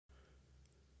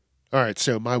All right,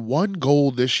 so my one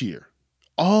goal this year,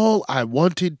 all I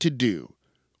wanted to do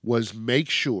was make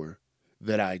sure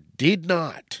that I did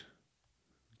not,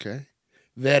 okay,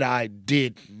 that I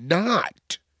did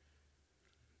not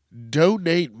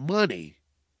donate money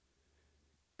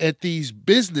at these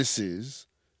businesses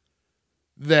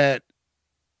that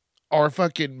are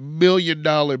fucking $1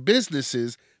 million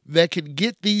businesses that can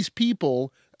get these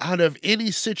people out of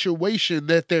any situation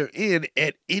that they're in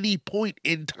at any point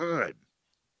in time.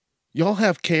 Y'all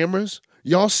have cameras.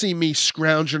 Y'all see me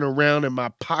scrounging around in my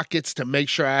pockets to make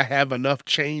sure I have enough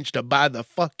change to buy the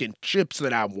fucking chips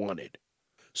that I wanted.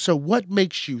 So what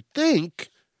makes you think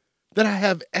that I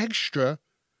have extra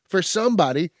for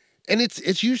somebody? And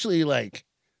it's usually like,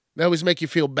 they always make you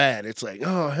feel bad. It's like,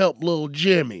 oh, help little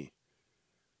Jimmy.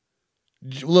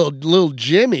 Little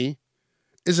Jimmy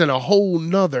is in a whole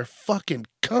nother fucking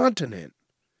continent.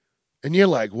 And you're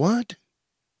like, what?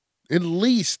 At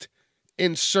least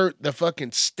insert the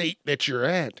fucking state that you're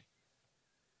at.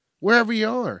 Wherever you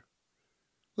are.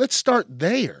 Let's start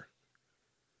there.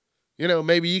 You know,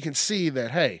 maybe you can see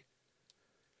that, hey,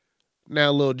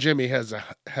 now little Jimmy has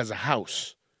a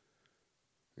house.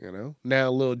 You know,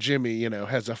 now little Jimmy, you know,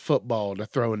 has a football to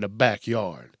throw in the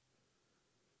backyard.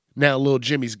 Now little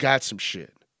Jimmy's got some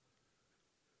shit.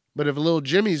 But if little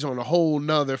Jimmy's on a whole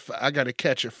nother, I got to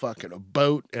catch a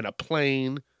boat and a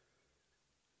plane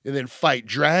and then fight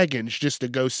dragons just to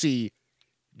go see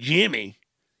Jimmy,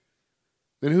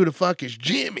 then who the fuck is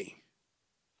Jimmy?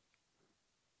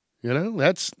 You know,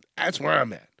 that's where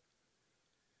I'm at.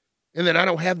 And then I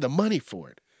don't have the money for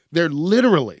it. They're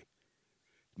literally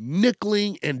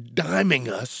nickeling and diming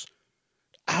us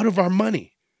out of our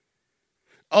money.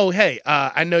 Oh, hey,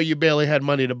 I know you barely had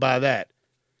money to buy that.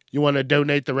 You want to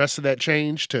donate the rest of that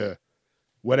change to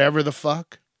whatever the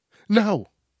fuck? No,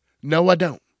 I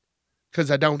don't. Because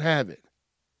I don't have it.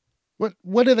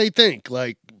 What do they think?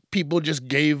 Like, people just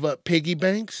gave up piggy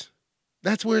banks?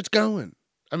 That's where it's going.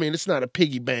 I mean, it's not a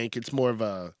piggy bank. It's more of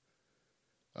a,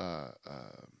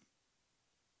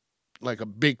 like a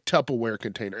big Tupperware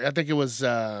container. I think it was,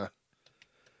 what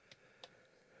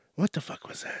the fuck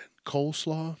was that?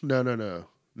 Coleslaw?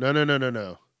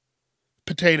 No.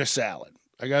 Potato salad.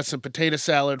 I got some potato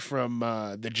salad from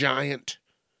the Giant.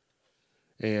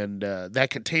 And that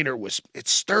container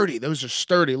it's sturdy. Those are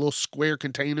sturdy, little square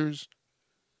containers.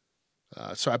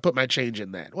 So I put my change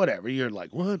in that. Whatever. You're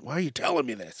like, what? Why are you telling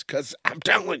me this? Because I'm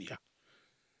telling you.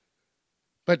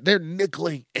 But they're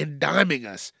nickeling and diming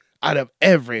us out of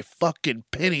every fucking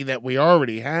penny that we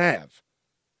already have.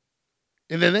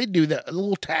 And then they do that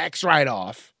little tax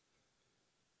write-off.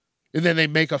 And then they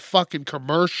make a fucking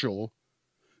commercial.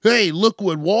 Hey, look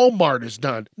what Walmart has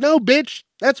done. No, bitch.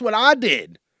 That's what I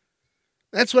did.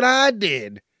 That's what I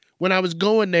did when I was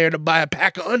going there to buy a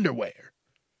pack of underwear.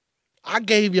 I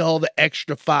gave y'all the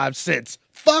extra 5 cents.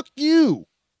 Fuck you.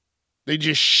 They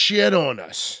just shit on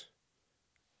us.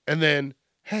 And then,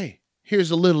 hey,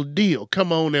 here's a little deal.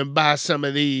 Come on and buy some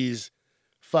of these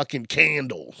fucking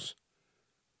candles.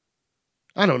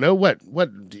 I don't know what,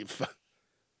 dude,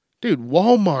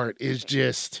 Walmart is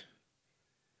just,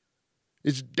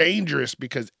 it's dangerous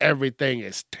because everything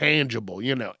is tangible,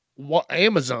 you know.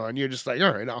 Amazon, you're just like,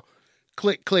 all right, I'll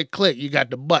click. You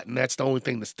got the button. That's the only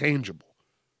thing that's tangible.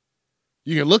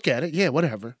 You can look at it. Yeah,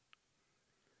 whatever.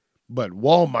 But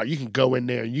Walmart, you can go in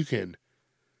there and you can,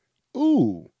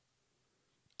 ooh,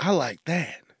 I like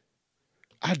that.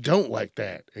 I don't like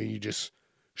that. And you just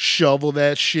shovel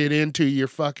that shit into your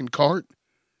fucking cart.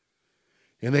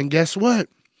 And then guess what?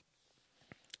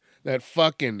 That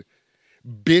fucking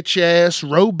bitch-ass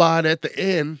robot at the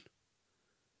end.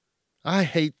 I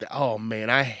hate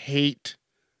I hate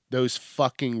those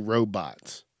fucking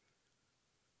robots.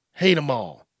 Hate them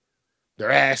all. They're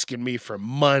asking me for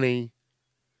money,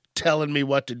 telling me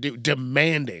what to do,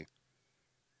 demanding.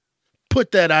 Put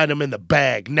that item in the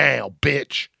bag now,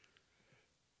 bitch.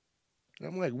 And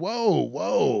I'm like,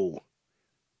 whoa.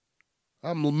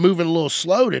 I'm moving a little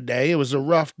slow today. It was a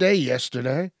rough day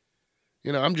yesterday.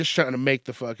 You know, I'm just trying to make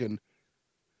the fucking,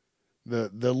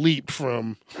 the leap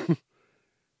from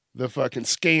the fucking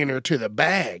scanner to the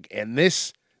bag. And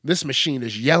this machine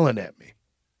is yelling at me.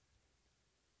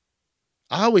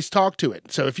 I always talk to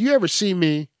it. So if you ever see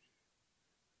me,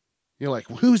 you're like,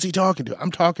 who's he talking to?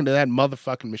 I'm talking to that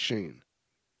motherfucking machine.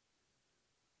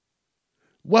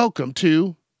 Welcome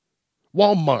to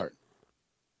Walmart.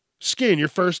 Scan your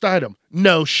first item.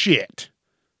 No shit.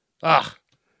 I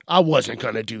wasn't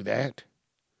going to do that.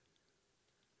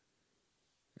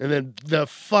 And then the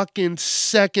fucking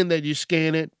second that you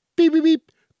scan it, beep, beep,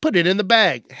 beep, put it in the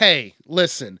bag. Hey,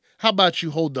 listen, how about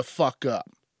you hold the fuck up?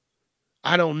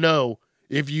 I don't know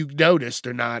if you noticed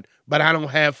or not, but I don't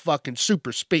have fucking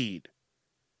super speed.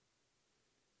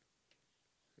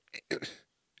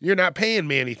 You're not paying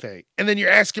me anything. And then you're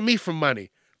asking me for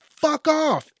money. Fuck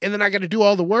off. And then I got to do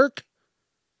all the work?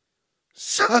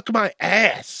 Suck my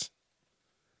ass.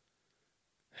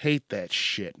 Hate that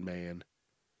shit, man.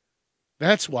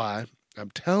 That's why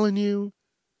I'm telling you,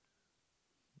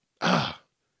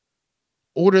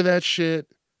 order that shit,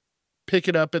 pick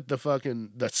it up at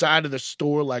the side of the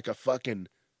store like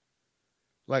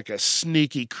a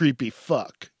sneaky, creepy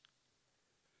fuck.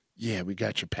 Yeah, we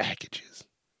got your packages.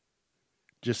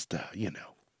 Just,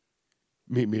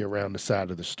 meet me around the side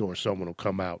of the store. Someone will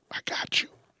come out. I got you.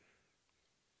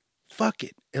 Fuck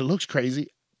it. It looks crazy,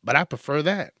 but I prefer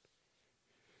that.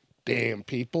 Damn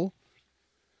people.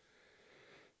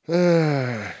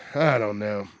 I don't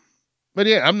know. But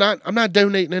yeah, I'm not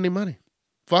donating any money.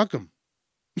 Fuck them.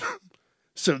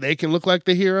 So they can look like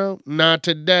the hero? Not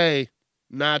today.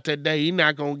 Not today. You're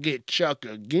not going to get Chuck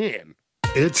again.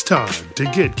 It's time to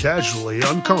get casually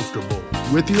uncomfortable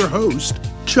with your host,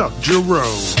 Chuck Jerome.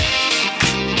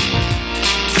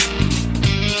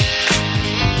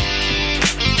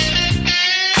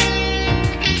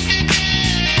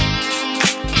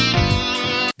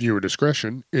 Viewer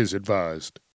discretion is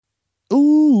advised.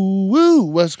 Ooh,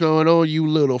 what's going on, you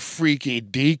little freaky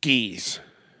deakies?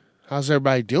 How's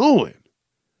everybody doing?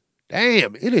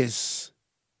 Damn, it is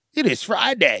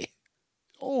Friday.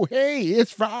 Oh, hey,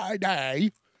 it's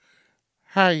Friday.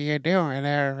 How you doing,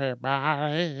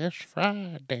 everybody? It's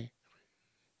Friday.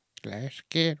 Let's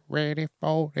get ready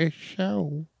for the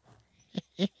show.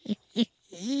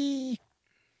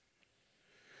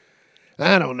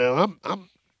 I don't know.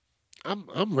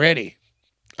 I'm ready.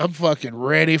 I'm fucking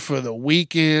ready for the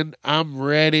weekend. I'm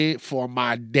ready for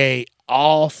my day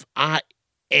off. I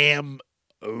am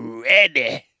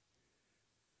ready.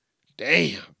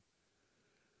 Damn.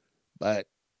 But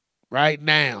right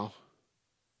now,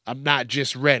 I'm not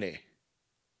just ready.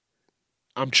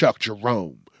 I'm Chuck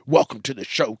Jerome. Welcome to the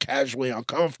show, Casually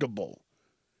Uncomfortable.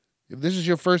 If this is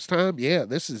your first time, yeah,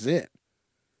 this is it.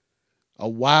 A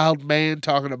wild man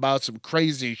talking about some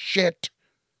crazy shit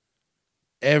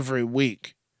every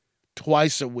week,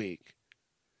 twice a week.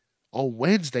 On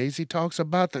Wednesdays, he talks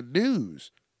about the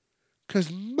news, because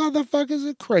motherfuckers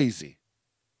are crazy.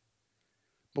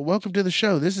 But welcome to the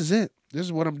show. This is it. This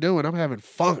is what I'm doing. I'm having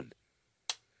fun.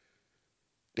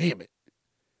 Damn it.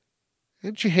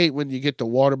 Don't you hate when you get the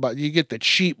water bottle? You get the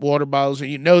cheap water bottles,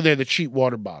 and you know they're the cheap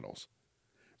water bottles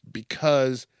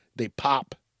because they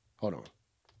pop. Hold on.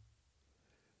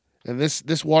 And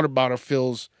this water bottle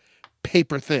feels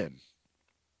paper thin.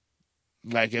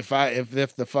 Like if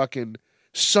the fucking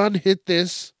sun hit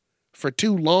this for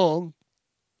too long,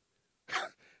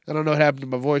 I don't know what happened to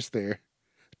my voice there.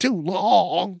 Too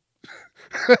long.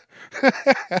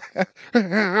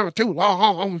 Too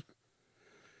long.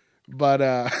 But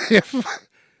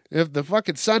if the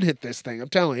fucking sun hit this thing, I'm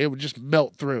telling you, it would just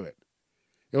melt through it.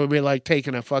 It would be like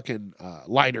taking a fucking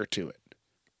lighter to it.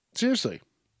 Seriously.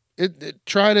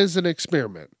 Try it as an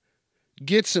experiment.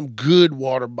 Get some good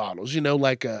water bottles,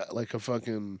 like a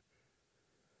fucking,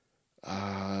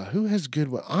 who has good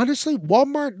one? Honestly,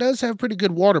 Walmart does have pretty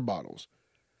good water bottles.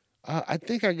 I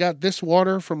think I got this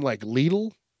water from like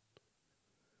Lidl.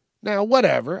 Now,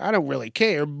 whatever, I don't really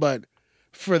care, but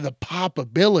for the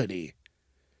popability,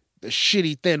 the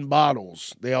shitty thin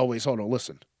bottles, they always, hold on,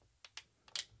 listen.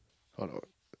 Hold on.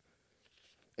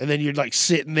 And then you're like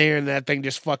sitting there and that thing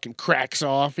just fucking cracks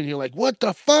off and you're like, what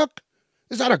the fuck?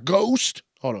 Is that a ghost?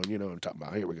 Hold on, you know what I'm talking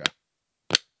about. Here we go.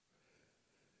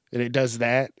 And it does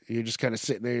that. You're just kind of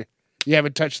sitting there. You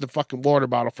haven't touched the fucking water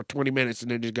bottle for 20 minutes and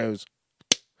then it just goes.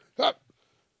 Up.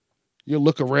 You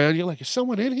look around. You're like, is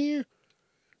someone in here?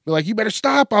 They're like, you better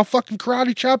stop. I'll fucking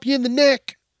karate chop you in the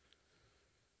neck.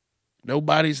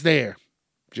 Nobody's there.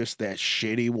 Just that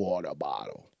shitty water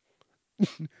bottle.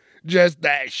 Just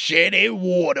that shitty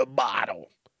water bottle.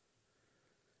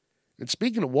 And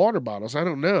speaking of water bottles, I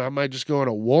don't know. I might just go on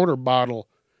a water bottle.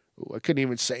 I couldn't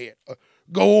even say it.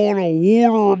 Go on a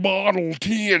water bottle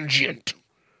tangent.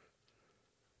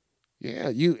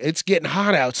 Yeah, it's getting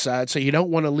hot outside, so you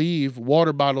don't want to leave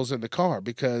water bottles in the car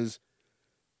because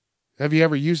have you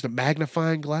ever used a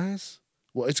magnifying glass?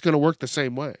 Well, it's going to work the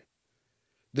same way.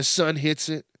 The sun hits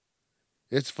it.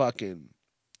 It's fucking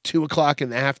 2:00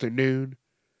 in the afternoon.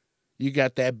 You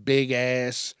got that big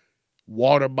ass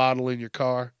water bottle in your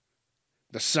car.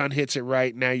 The sun hits it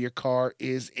right now. Your car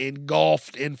is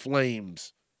engulfed in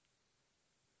flames.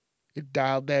 It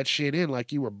dialed that shit in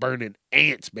like you were burning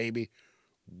ants, baby.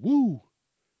 Woo.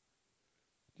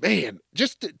 Man,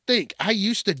 just to think, I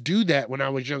used to do that when I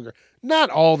was younger. Not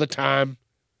all the time,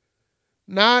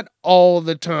 Not all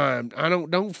the time.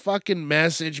 Don't fucking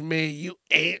message me, you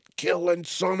ant killing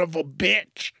son of a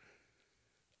bitch.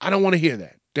 I don't want to hear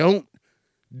that.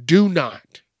 Do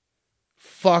not.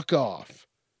 Fuck off.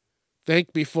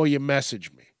 Think before you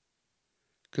message me.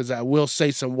 Because I will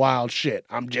say some wild shit.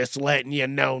 I'm just letting you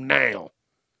know now.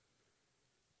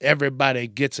 Everybody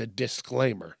gets a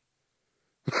disclaimer.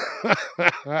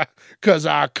 Because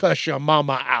I'll cuss your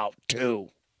mama out too.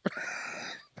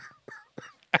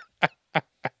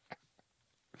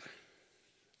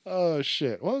 Oh,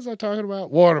 shit. What was I talking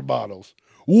about? Water bottles.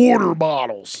 Water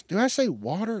bottles. Did I say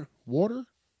water? Water?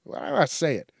 Why do I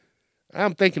say it?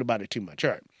 I'm thinking about it too much.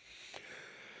 All right.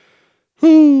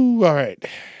 Whoo. All right.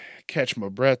 Catch my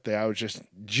breath there. I was just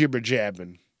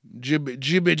jibber-jabbing.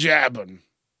 Jibber-jabbing.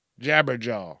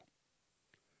 Jabberjaw.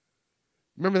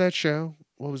 Remember that show?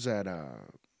 What was that?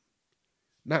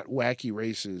 Not Wacky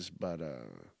Races, but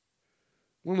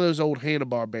one of those old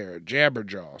Hanna-Barbera.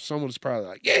 Jabberjaw. Someone's probably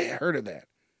like, yeah, I heard of that.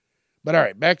 But all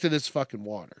right, back to this fucking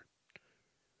water.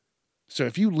 So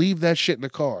if you leave that shit in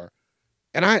the car,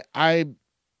 and I'm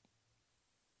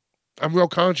real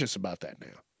conscious about that now.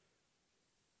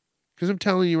 Because I'm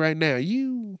telling you right now,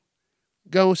 you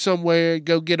go somewhere,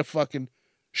 go get a fucking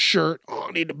shirt. Oh,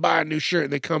 I need to buy a new shirt.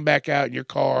 And they come back out and your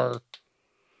car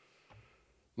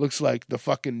looks like the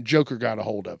fucking Joker got a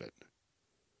hold of it.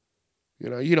 You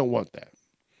know, you don't want that.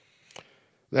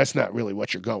 That's not really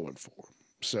what you're going for.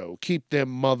 So keep them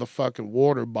motherfucking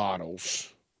water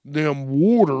bottles, them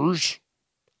waters,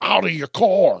 out of your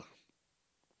car.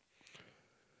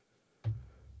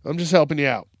 I'm just helping you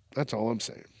out. That's all I'm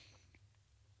saying.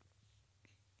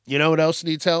 You know what else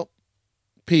needs help?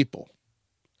 People.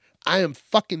 I am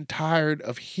fucking tired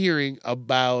of hearing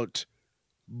about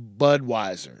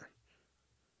Budweiser.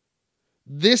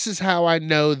 This is how I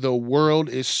know the world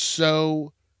is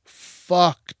so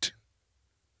fucked.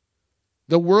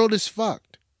 The world is fucked.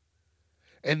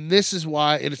 And this is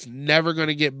why it's never going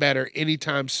to get better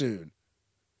anytime soon.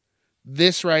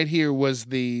 This right here was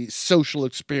the social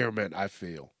experiment, I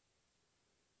feel.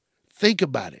 Think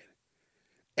about it.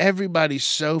 Everybody's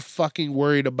so fucking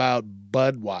worried about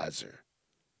Budweiser.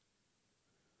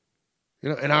 You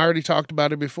know, and I already talked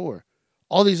about it before.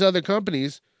 All these other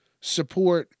companies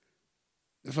support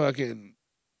fucking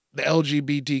the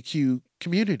LGBTQ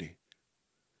community.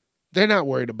 They're not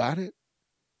worried about it.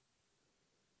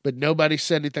 But nobody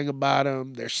said anything about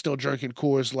them. They're still drinking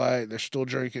Coors Light. They're still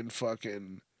drinking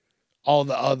fucking all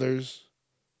the others.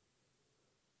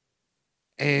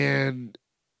 And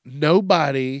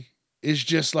nobody is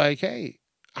just like, hey,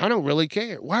 I don't really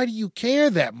care. Why do you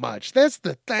care that much? That's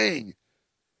the thing.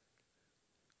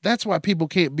 That's why people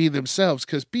can't be themselves,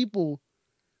 because people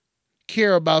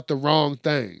care about the wrong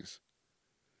things.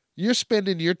 You're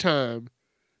spending your time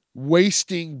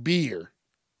wasting beer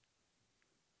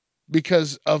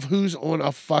because of who's on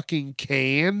a fucking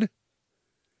can.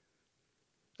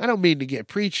 I don't mean to get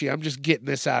preachy. I'm just getting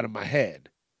this out of my head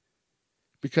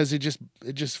because it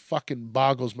just fucking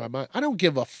boggles my mind. I don't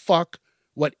give a fuck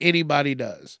what anybody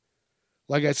does.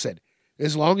 Like I said,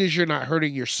 as long as you're not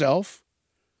hurting yourself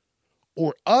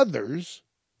or others,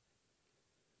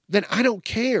 then I don't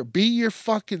care. Be your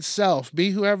fucking self.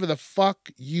 Be whoever the fuck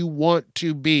you want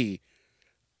to be.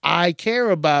 I care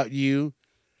about you,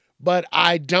 but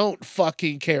I don't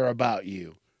fucking care about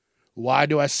you. Why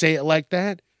do I say it like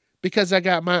that? Because I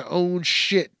got my own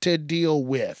shit to deal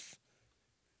with.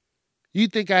 You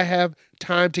think I have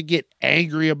time to get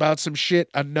angry about some shit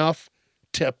enough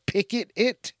to picket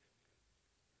it?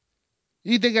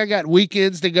 You think I got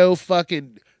weekends to go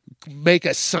fucking make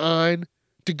a sign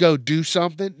to go do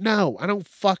something? No, I don't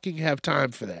fucking have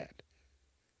time for that.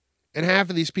 And half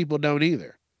of these people don't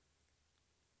either.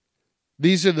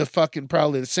 These are the fucking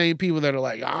probably the same people that are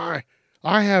like, I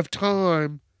have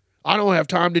time. I don't have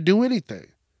time to do anything.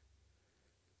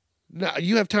 No,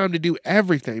 you have time to do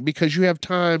everything because you have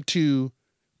time to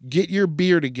get your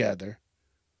beer together,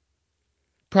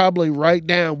 probably write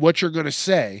down what you're going to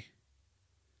say,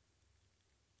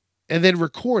 and then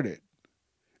record it,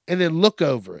 and then look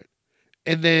over it,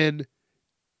 and then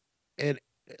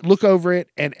look over it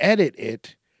and edit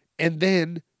it, and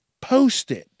then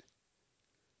post it.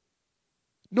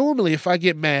 Normally, if I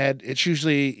get mad, it's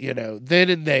usually, then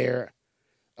and there.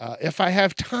 If I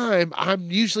have time, I'm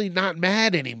usually not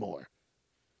mad anymore.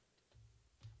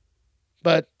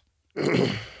 But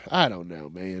I don't know,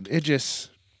 man. I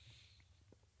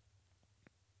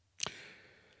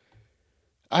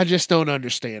just don't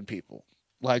understand people.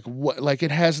 Like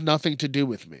it has nothing to do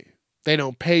with me. They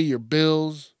don't pay your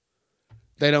bills.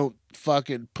 They don't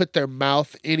fucking put their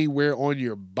mouth anywhere on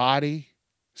your body.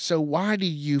 So why do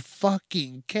you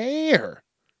fucking care?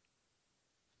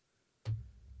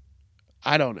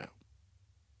 I don't know.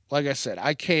 Like I said,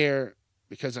 I care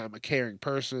because I'm a caring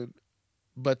person,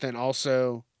 but then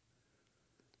also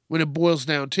when it boils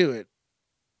down to it,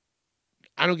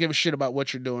 I don't give a shit about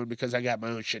what you're doing because I got my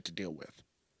own shit to deal with.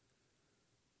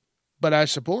 But I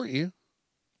support you.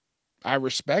 I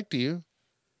respect you.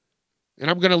 And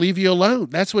I'm going to leave you alone.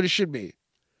 That's what it should be.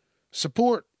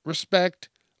 Support, respect,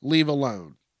 leave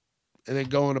alone. And then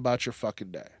go on about your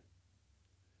fucking day.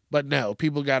 But no,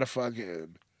 people got to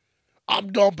fucking,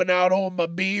 I'm dumping out all my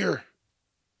beer.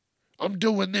 I'm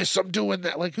doing this, I'm doing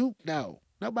that. Like who? No.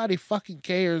 Nobody fucking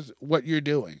cares what you're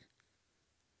doing.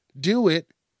 Do it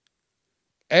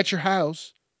at your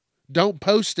house. Don't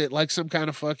post it like some kind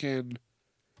of fucking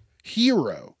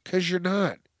hero, because you're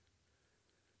not.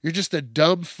 You're just a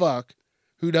dumb fuck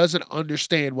who doesn't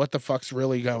understand what the fuck's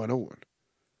really going on.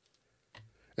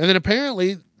 And then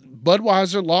apparently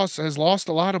Budweiser has lost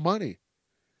a lot of money.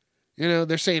 You know,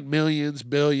 they're saying millions,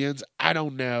 billions. I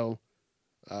don't know.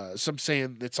 Some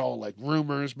saying it's all like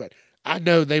rumors, but I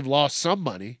know they've lost some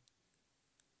money.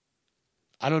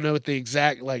 I don't know what the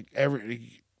exact, like,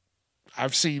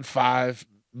 I've seen 5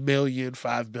 million,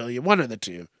 5 billion, one of the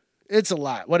two. It's a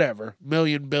lot, whatever.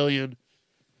 Million, billion.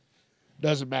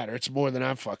 Doesn't matter. It's more than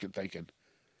I'm fucking thinking.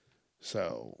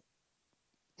 So,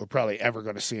 we're probably ever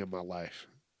going to see in my life.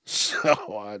 So,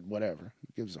 whatever. Who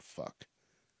gives a fuck?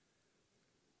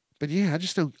 But yeah, I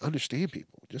just don't understand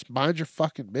people. Just mind your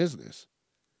fucking business.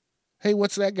 Hey,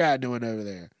 what's that guy doing over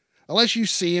there? Unless you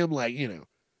see him like, you know,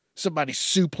 somebody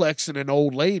suplexing an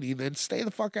old lady, then stay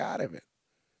the fuck out of it.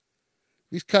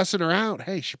 If he's cussing her out,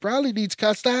 hey, she probably needs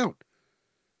cussed out.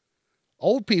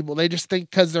 Old people, they just think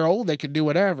because they're old, they can do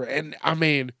whatever. And I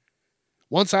mean,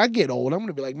 once I get old, I'm going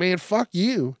to be like, man, fuck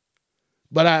you.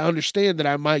 But I understand that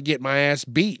I might get my ass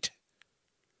beat.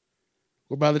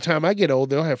 Well, by the time I get old,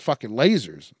 they'll have fucking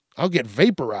lasers. I'll get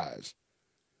vaporized.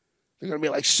 They're going to be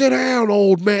like, sit down,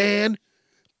 old man.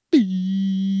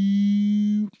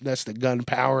 Beep. That's the gun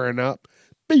powering up.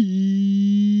 Beep.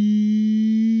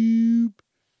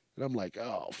 And I'm like,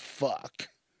 oh, fuck.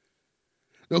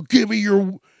 Now give me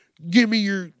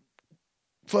your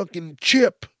fucking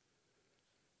chip.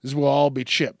 This will all be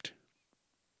chipped.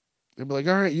 They'll be like,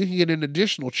 all right, you can get an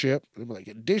additional chip. And I'll be like,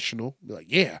 additional? I'll be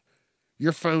like, yeah.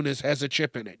 Your phone has a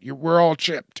chip in it. We're all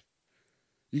chipped.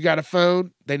 You got a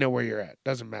phone? They know where you're at.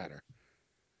 Doesn't matter.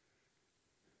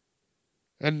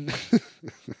 And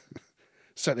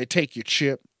so they take your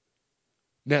chip.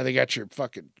 Now they got your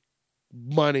fucking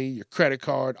money, your credit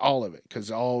card, all of it.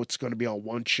 Because it's going to be on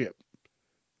one chip.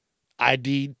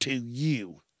 ID to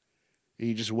you. And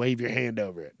you just wave your hand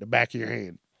over it. The back of your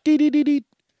hand. Dee-dee-dee-dee.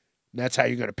 That's how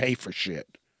you're going to pay for shit.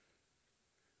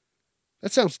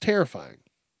 That sounds terrifying.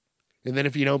 And then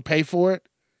if you don't pay for it,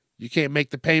 you can't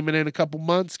make the payment in a couple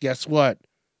months, guess what?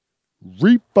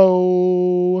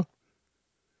 Repo.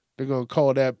 They're going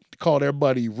to call their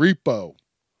buddy Repo.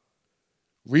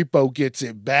 Repo gets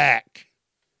it back.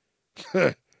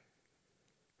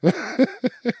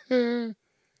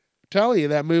 Tell you,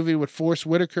 that movie with Forrest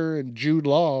Whitaker and Jude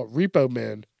Law, Repo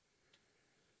Men,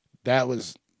 that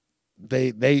was,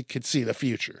 they could see the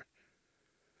future.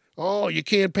 Oh, you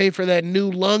can't pay for that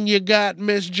new lung you got,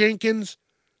 Miss Jenkins?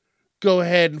 Go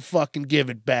ahead and fucking give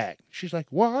it back. She's like,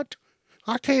 what?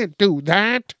 I can't do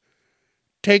that.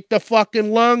 Take the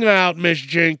fucking lung out, Miss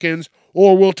Jenkins,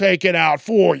 or we'll take it out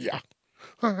for you.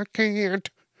 I can't.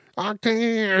 I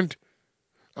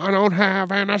don't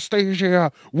have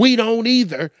anesthesia. We don't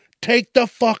either. Take the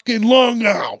fucking lung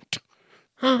out.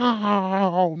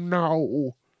 Oh,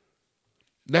 no.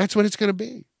 That's what it's going to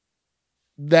be.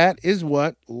 That is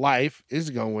what life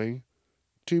is going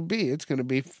to be. It's going to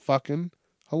be fucking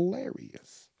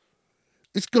hilarious.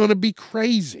 It's going to be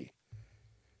crazy.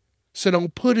 So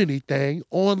don't put anything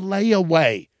on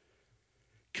layaway,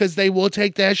 because they will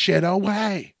take that shit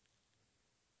away.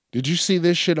 Did you see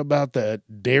this shit about the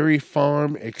dairy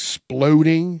farm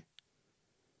exploding?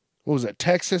 What was it,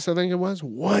 Texas, I think it was?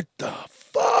 What the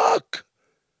fuck?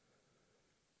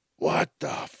 What the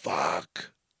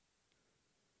fuck?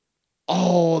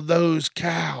 All those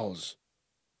cows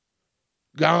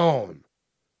gone.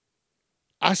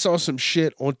 I saw some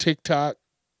shit on TikTok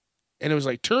and it was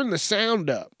like, turn the sound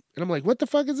up. And I'm like, what the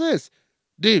fuck is this?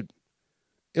 Dude,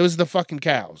 it was the fucking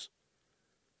cows.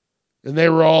 And they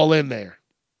were all in there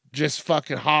just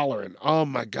fucking hollering. Oh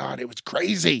my God, it was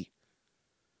crazy.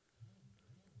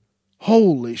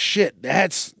 Holy shit.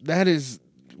 That is,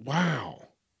 wow.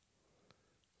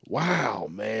 Wow,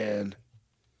 man.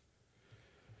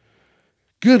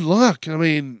 Good luck. I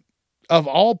mean, of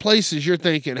all places you're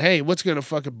thinking, hey, what's going to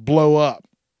fucking blow up?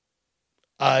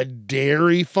 A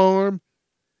dairy farm?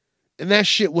 And that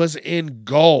shit was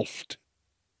engulfed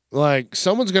Like,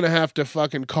 someone's going to have to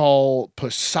fucking call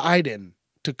Poseidon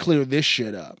to clear this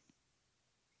shit up.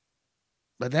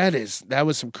 But that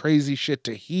was some crazy shit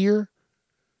to hear.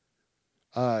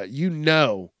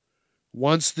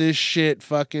 Once this shit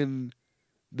fucking,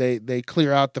 they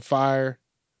clear out the fire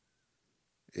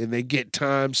and they get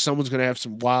time, someone's going to have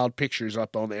some wild pictures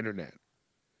up on the internet.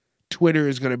 Twitter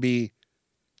is going to be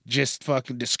just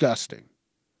fucking disgusting.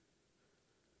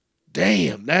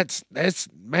 Damn, that's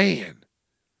man.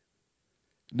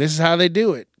 This is how they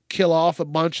do it. Kill off a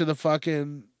bunch of the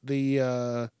fucking,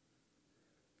 a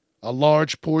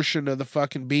large portion of the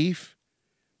fucking beef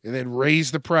and then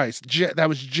raise the price. That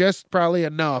was just probably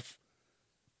enough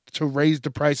to raise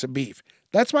the price of beef.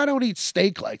 That's why I don't eat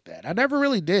steak like that. I never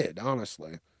really did,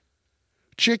 honestly.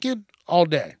 Chicken, all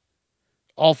day.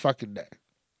 All fucking day.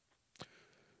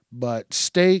 But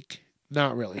steak,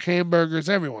 not really. Hamburgers,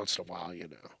 every once in a while,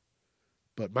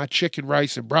 But my chicken,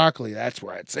 rice, and broccoli, that's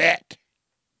where it's at.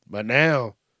 But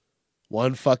now,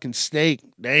 one fucking steak,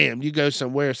 damn, you go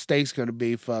somewhere, steak's going to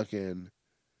be fucking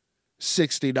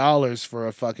 $60 for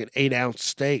a fucking 8-ounce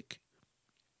steak.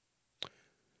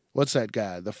 What's that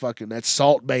guy? That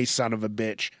Salt Bae son of a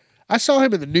bitch. I saw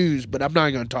him in the news, but I'm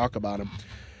not going to talk about him.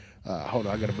 Hold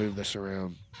on, I got to move this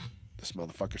around. This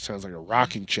motherfucker sounds like a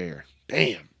rocking chair.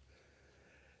 Damn.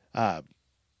 What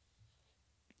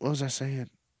was I saying?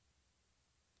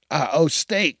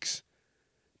 Steaks.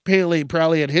 Apparently,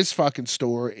 probably at his fucking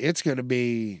store, it's going to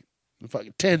be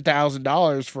fucking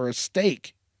 $10,000 for a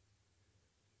steak.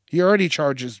 He already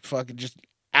charges fucking just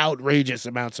outrageous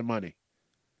amounts of money.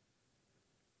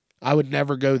 I would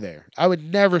never go there. I would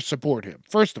never support him,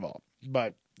 first of all.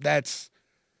 But that's,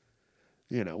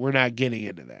 we're not getting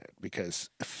into that because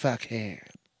fuck him.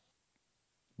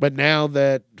 But now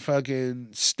that fucking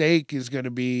steak is going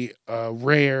to be a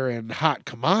rare and hot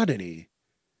commodity,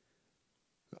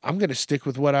 I'm going to stick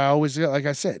with what I always get. Like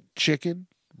I said, chicken,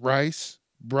 rice,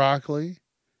 broccoli.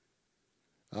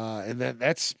 And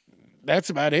that's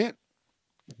about it.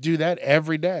 Do that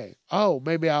every day. Oh,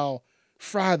 maybe I'll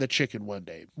fry the chicken one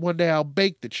day. One day I'll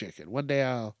bake the chicken. One day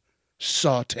I'll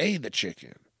saute the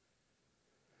chicken.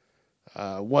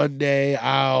 One day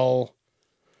I'll,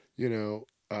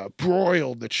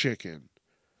 broil the chicken.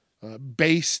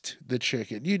 Baste the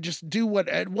chicken. You just do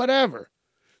whatever.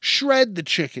 Shred the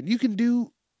chicken. You can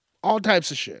do all types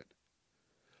of shit.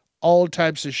 All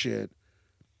types of shit.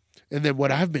 And then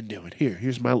what I've been doing,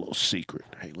 here's my little secret.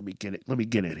 Hey, let me get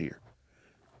it here.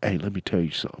 Hey, let me tell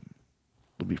you something.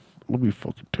 Let me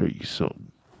fucking tell you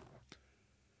something.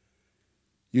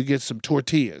 You get some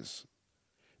tortillas.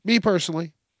 Me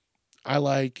personally, I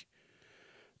like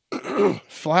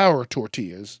flour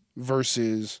tortillas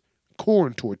versus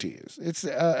corn tortillas. It's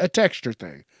a texture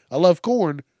thing. I love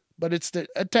corn, but it's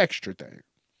a texture thing.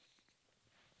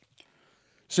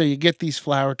 So you get these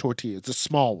flour tortillas, the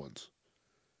small ones.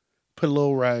 Put a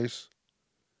little rice.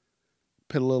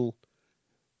 Put a little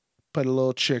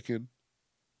chicken.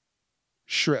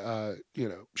 Shred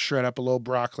up a little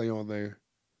broccoli on there.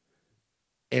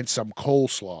 And some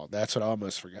coleslaw. That's what I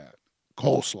almost forgot.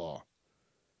 Coleslaw.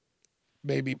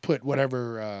 Maybe put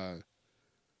whatever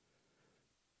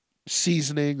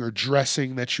seasoning or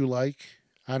dressing that you like.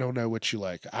 I don't know what you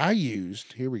like.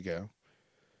 Here we go.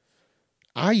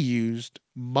 I used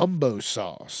mumbo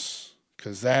sauce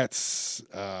because that's,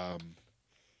 I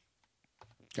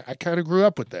kind of grew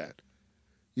up with that.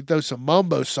 You throw some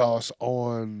mumbo sauce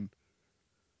on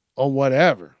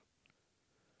whatever.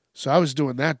 So I was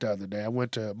doing that the other day. I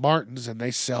went to Martin's and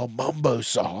they sell mumbo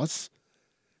sauce.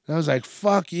 And I was like,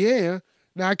 fuck yeah.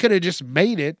 Now I could have just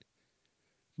made it,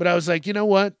 but I was like, you know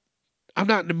what? I'm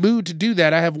not in the mood to do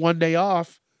that. I have one day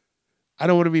off. I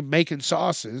don't want to be making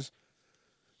sauces.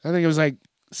 I think it was like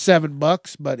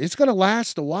 $7, but it's going to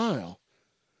last a while.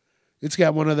 It's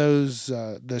got one of those,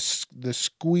 the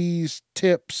squeeze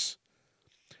tips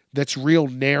that's real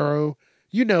narrow.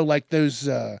 Like those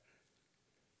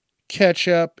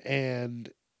ketchup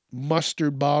and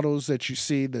mustard bottles that you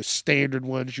see, the standard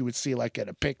ones you would see like at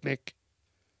a picnic.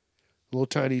 Little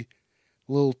tiny,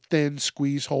 little thin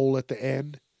squeeze hole at the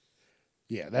end.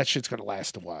 Yeah, that shit's going to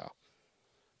last a while.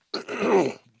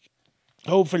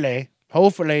 Hopefully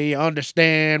you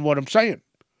understand what I'm saying.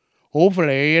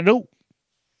 Hopefully you do.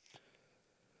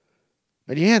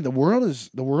 But yeah, the world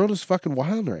is fucking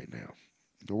wild right now.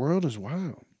 The world is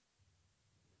wild.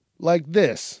 Like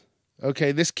this.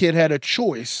 Okay, this kid had a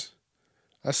choice.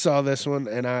 I saw this one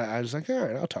and I was like, all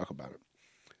right, I'll talk about it.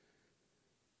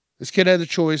 This kid had the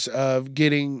choice of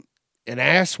getting an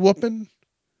ass whooping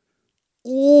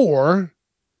or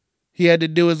he had to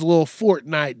do his little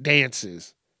Fortnite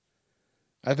dances.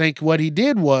 I think what he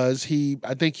did was he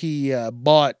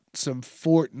bought some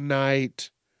Fortnite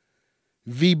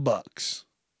V-Bucks,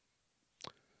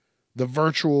 the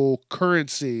virtual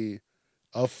currency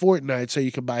of Fortnite, so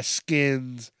you can buy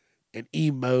skins and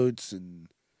emotes and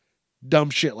dumb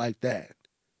shit like that.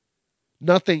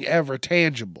 Nothing ever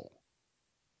tangible.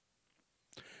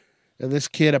 And this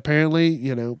kid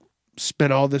apparently,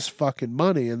 spent all this fucking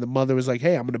money, and the mother was like,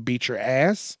 hey, I'm going to beat your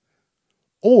ass,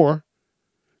 or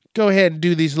go ahead and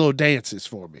do these little dances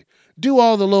for me. Do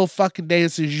all the little fucking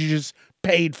dances you just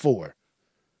paid for.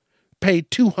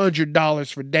 Paid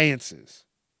 $200 for dances.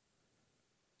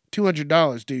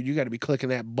 $200, dude. You got to be clicking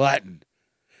that button.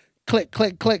 Click,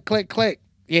 click, click, click, click.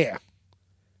 Yeah.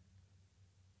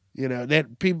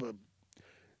 That people,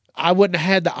 I wouldn't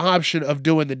have had the option of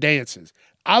doing the dances.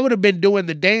 I would have been doing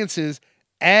the dances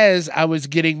as I was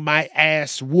getting my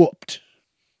ass whooped.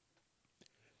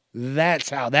 That's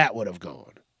how that would have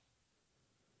gone.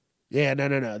 Yeah,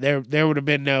 no. There would have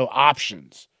been no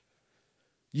options.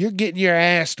 You're getting your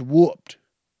ass whooped.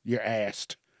 Your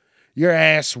ass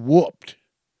whooped.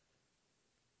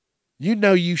 You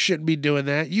know you shouldn't be doing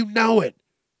that. You know it.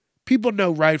 People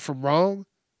know right from wrong.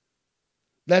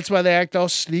 That's why they act all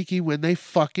sneaky when they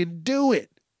fucking do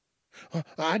it.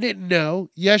 I didn't know.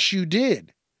 Yes, you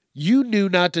did. You knew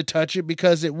not to touch it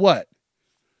because it what?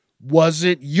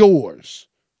 Wasn't yours.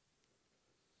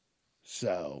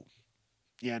 So,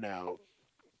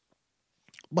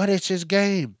 But it's his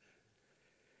game.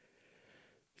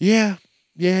 Yeah.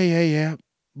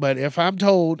 But if I'm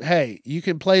told, hey, you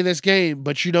can play this game,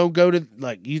 but you don't go to,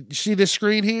 like, you see this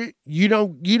screen here? You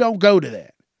don't go to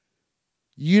that.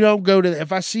 You don't go to that.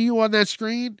 If I see you on that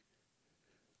screen,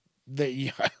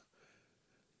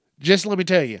 just let me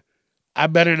tell you, I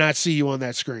better not see you on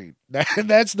that screen.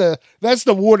 That's the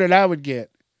warning I would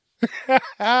get.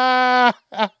 That's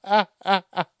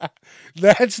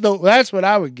what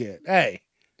I would get. Hey,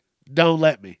 don't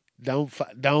let me.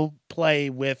 Don't play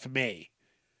with me.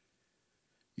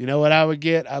 You know what I would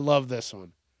get? I love this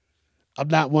one. I'm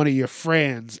not one of your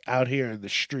friends out here in the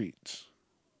streets.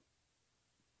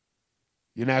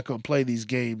 You're not going to play these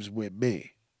games with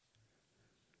me.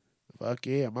 Fuck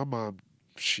yeah, my mom,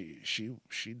 she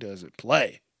doesn't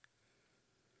play.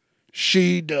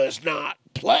 She does not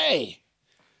play.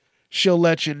 She'll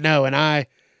let you know, and I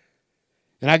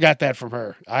got that from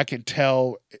her. I can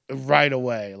tell right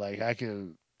away. Like, I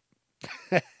can.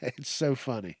 It's so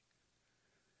funny.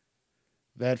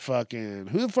 That fucking,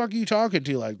 who the fuck are you talking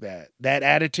to like that? That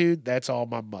attitude, that's all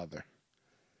my mother.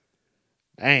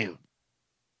 Damn.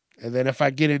 And then if I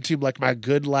get into like my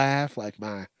good laugh, like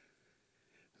I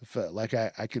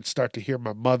could start to hear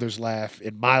my mother's laugh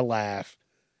in my laugh,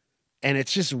 and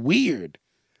it's just weird.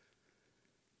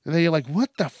 And then you're like,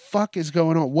 what the fuck is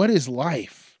going on? What is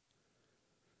life?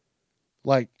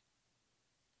 Like,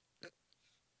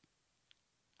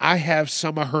 I have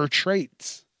some of her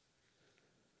traits.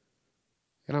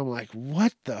 And I'm like,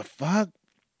 what the fuck?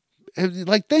 And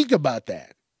like, think about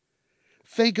that.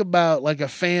 Think about like a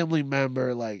family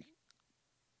member, like,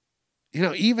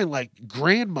 even like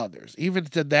grandmothers, even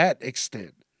to that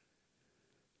extent.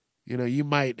 You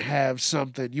might have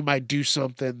something, you might do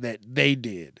something that they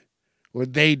did or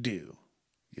they do,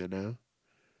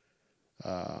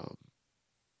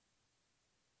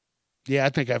 Yeah, I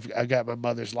think I got my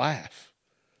mother's laugh.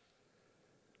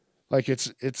 Like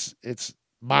it's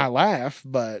my laugh,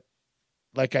 but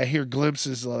like I hear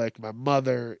glimpses of like my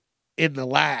mother in the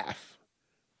laugh.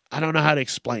 I don't know how to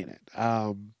explain it.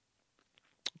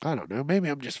 I don't know. Maybe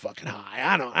I'm just fucking high.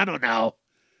 I don't know.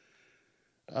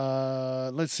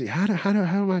 Let's see. How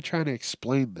am I trying to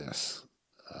explain this?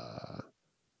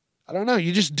 I don't know.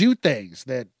 You just do things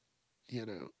that,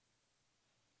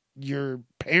 your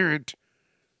parent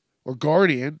or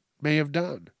guardian may have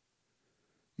done.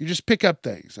 You just pick up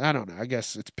things. I don't know. I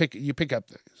guess you pick up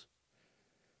things.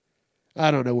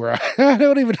 I don't know where I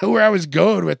don't even know where I was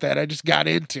going with that. I just got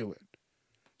into it.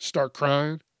 Start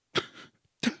crying.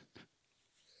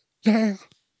 Yeah.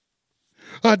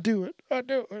 I do it. I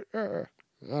don't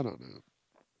know.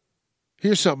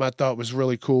 Here's something I thought was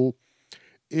really cool.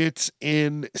 It's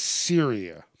in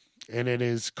Syria, and it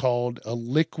is called a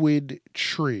liquid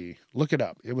tree. Look it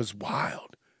up. It was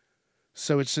wild.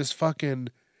 So it's this fucking,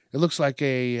 it looks like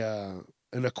an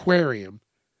aquarium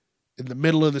in the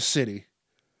middle of the city,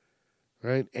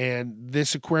 right? And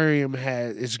this aquarium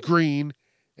is green.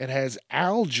 It has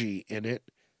algae in it,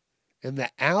 and the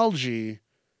algae,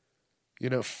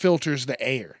 filters the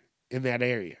air in that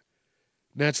area.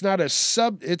 Now it's not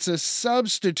it's a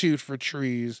substitute for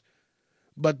trees,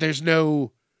 but there's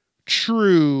no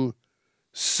true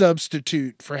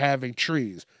substitute for having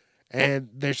trees. And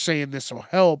they're saying this will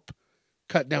help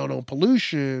cut down on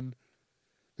pollution.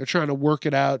 They're trying to work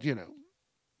it out,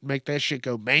 make that shit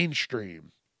go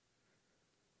mainstream.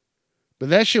 But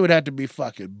that shit would have to be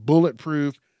fucking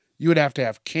bulletproof. You would have to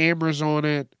have cameras on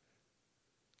it.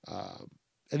 And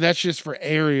that's just for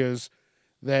areas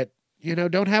that,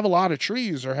 don't have a lot of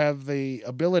trees or have the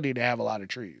ability to have a lot of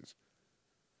trees.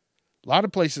 A lot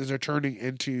of places are turning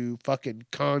into fucking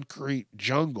concrete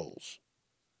jungles.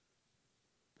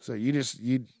 So you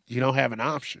don't have an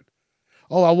option.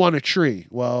 Oh, I want a tree.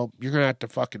 Well, you're going to have to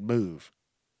fucking move.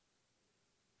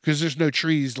 Because there's no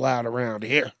trees allowed around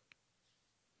here.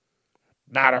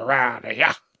 Not around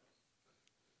here.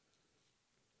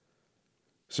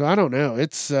 So I don't know.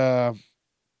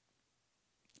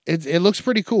 It looks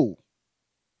pretty cool.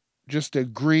 Just a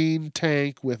green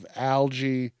tank with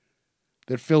algae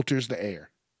that filters the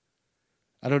air.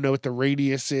 I don't know what the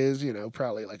radius is,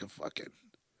 probably like a fucking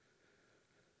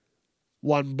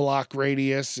 1 block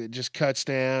radius. It just cuts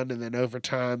down, and then over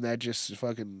time that just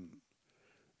fucking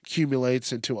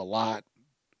accumulates into a lot.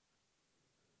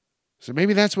 So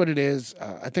maybe that's what it is.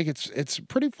 I think it's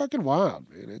pretty fucking wild,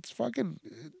 man.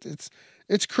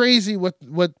 It's crazy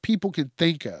what people can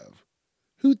think of.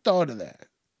 Who thought of that?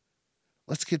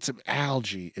 Let's get some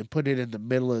algae and put it in the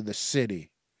middle of the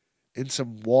city in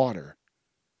some water.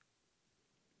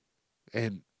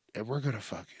 And we're going to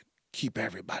fucking keep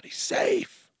everybody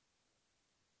safe.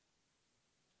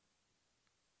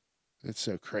 It's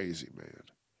so crazy, man.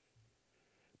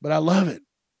 But I love it.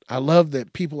 I love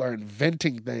that people are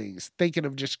inventing things, thinking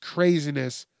of just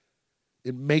craziness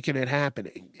and making it happen.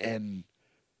 And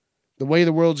the way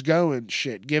the world's going,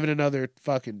 shit, give it another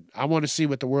fucking... I want to see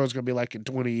what the world's going to be like in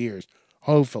 20 years.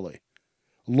 Hopefully.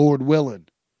 Lord willing.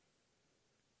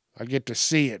 I get to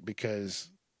see it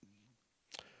because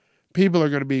people are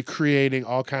going to be creating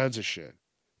all kinds of shit.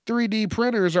 3D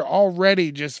printers are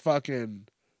already just fucking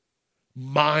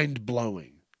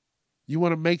mind-blowing. You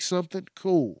want to make something?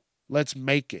 Cool. Let's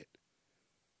make it.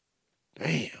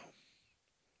 Damn.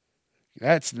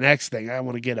 That's the next thing. I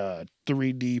want to get a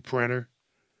 3D printer.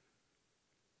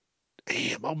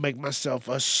 Damn, I'll make myself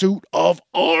a suit of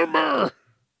armor.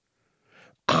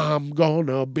 I'm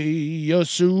gonna be a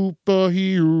superhero.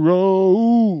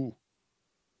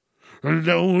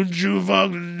 Don't you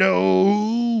fucking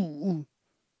know?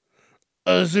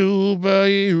 A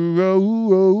superhero.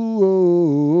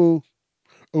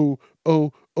 Oh,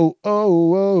 oh, oh,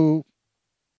 oh, oh.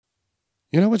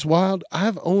 You know what's wild?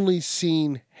 I've only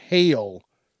seen hail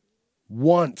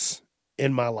once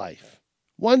in my life.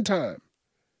 One time.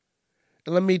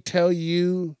 And let me tell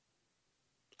you,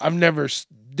 I've never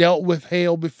dealt with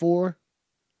hail before.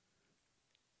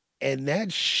 And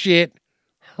that shit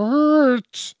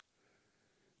hurts.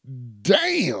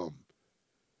 Damn.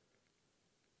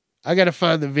 I got to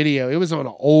find the video. It was on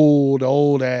an old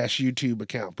ass YouTube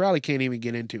account. Probably can't even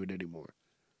get into it anymore.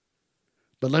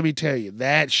 But let me tell you,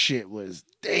 that shit was,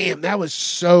 damn, that was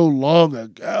so long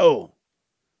ago.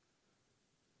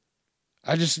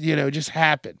 I just, just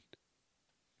happened.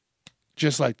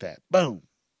 Just like that. Boom.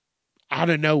 Out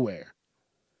of nowhere.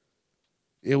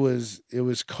 It was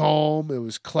calm. It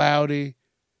was cloudy.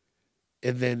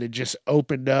 And then it just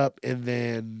opened up. And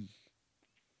then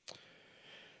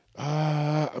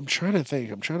I'm trying to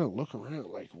think. I'm trying to look around.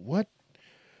 Like, what?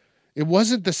 It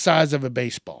wasn't the size of a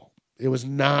baseball. It was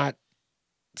not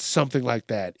something like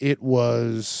that. It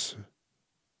was...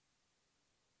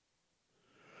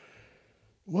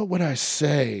 What would I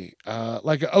say?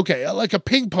 Like a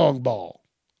ping pong ball.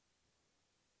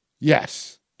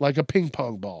 Yes, like a ping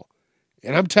pong ball.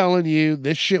 And I'm telling you,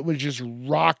 this shit was just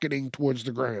rocketing towards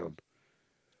the ground.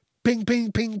 Ping,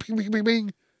 ping, ping, ping, ping, ping,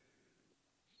 ping.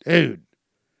 Dude,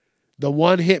 the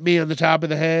one hit me on the top of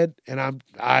the head, and I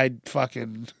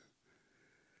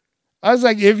was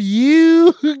like, if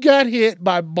you got hit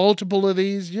by multiple of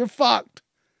these, you're fucked.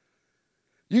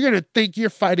 You're going to think you're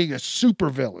fighting a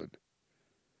supervillain.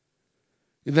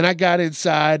 And then I got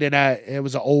inside, and it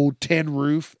was an old tin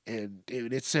roof, and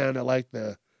dude, it sounded like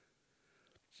there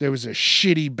was a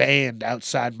shitty band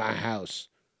outside my house.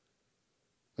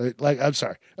 A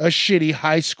shitty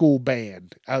high school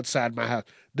band outside my house.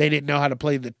 They didn't know how to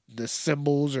play the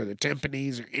cymbals or the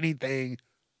timpanis or anything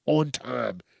on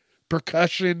time.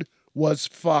 Percussion was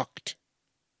fucked.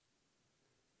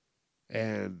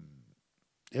 And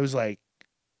it was like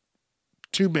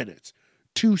 2 minutes.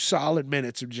 2 solid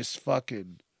minutes of just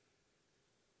fucking...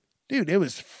 Dude, it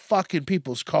was fucking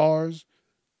people's cars.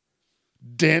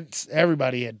 Dents.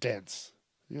 Everybody had dents.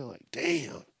 You're like,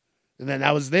 damn. And then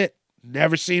that was it.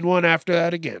 Never seen one after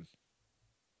that again.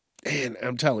 And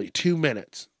I'm telling you, 2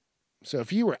 minutes. So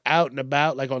if you were out and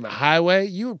about, like on the highway,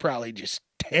 you were probably just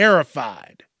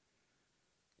terrified.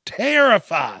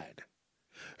 Terrified.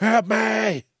 Help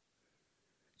me.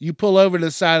 You pull over to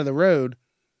the side of the road,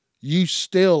 you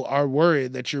still are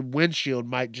worried that your windshield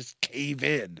might just cave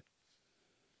in.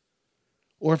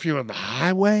 Or if you're on the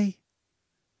highway,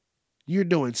 you're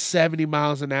doing 70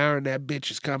 miles an hour and that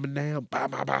bitch is coming down. Bow,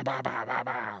 bow, bow, bow, bow, bow,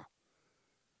 bow.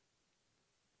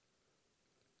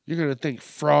 You're going to think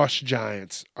frost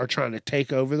giants are trying to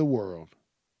take over the world.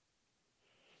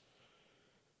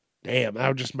 Damn,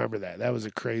 I just remember that. That was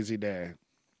a crazy day.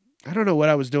 I don't know what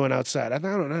I was doing outside. I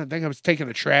don't know. I think I was taking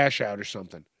the trash out or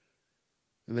something.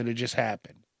 And then it just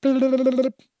happened.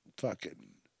 Fucking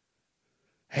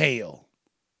hail.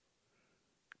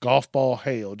 Golf ball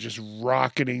hail just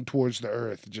rocketing towards the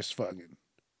earth. Just fucking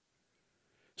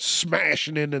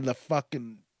smashing into the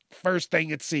fucking first thing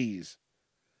it sees.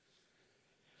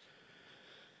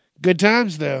 Good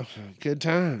times, though. Good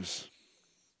times.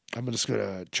 I'm just going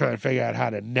to try and figure out how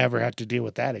to never have to deal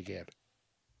with that again.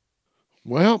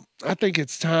 Well, I think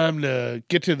it's time to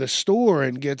get to the store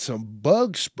and get some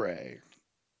bug spray.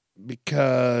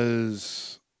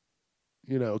 Because,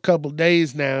 you know, a couple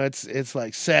days now, it's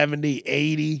like 70,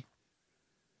 80.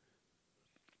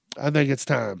 I think it's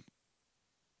time.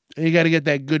 And you got to get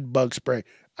that good bug spray.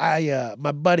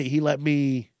 My buddy, he let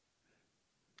me,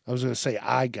 I was going to say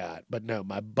I got, but no,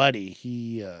 my buddy,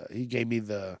 he gave me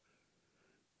the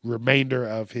remainder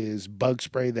of his bug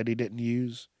spray that he didn't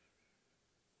use.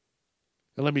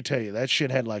 And let me tell you, that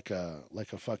shit had like a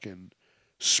fucking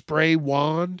spray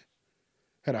wand.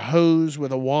 Had a hose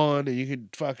with a wand, and you could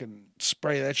fucking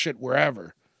spray that shit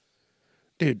wherever.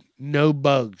 Dude, no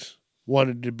bugs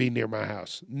wanted to be near my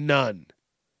house. None.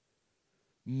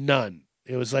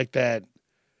 It was like that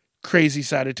crazy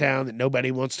side of town that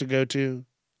nobody wants to go to.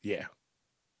 Yeah.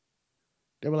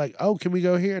 They were like, oh, can we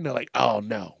go here? And they're like, oh,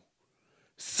 no.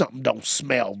 Something don't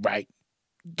smell right.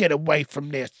 Get away from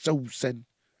there, Susan.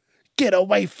 Get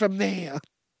away from there.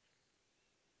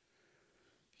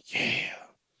 Yeah.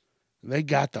 They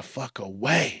got the fuck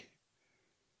away.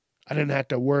 I didn't have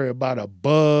to worry about a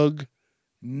bug.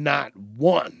 Not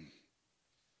one.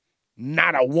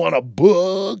 Not a one a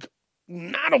bug.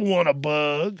 Not a one a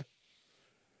bug.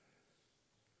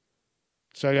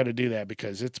 So I got to do that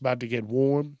because it's about to get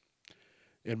warm.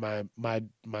 And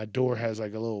my door has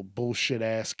like a little bullshit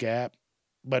ass gap.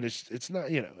 But it's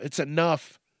not, you know, it's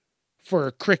enough for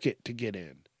a cricket to get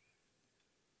in.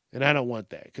 And I don't want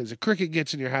that. Because a cricket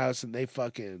gets in your house and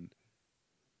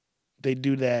they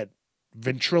do that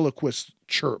ventriloquist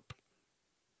chirp.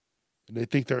 And you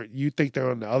think they're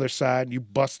on the other side, and you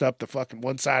bust up the fucking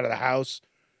one side of the house,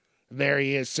 and there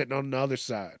he is sitting on the other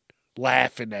side,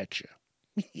 laughing at you.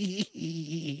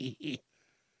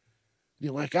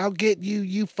 You're like, I'll get you,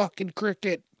 you fucking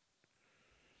cricket.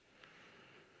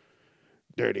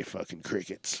 Dirty fucking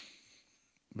crickets.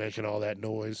 Making all that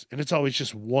noise. And it's always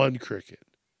just one cricket.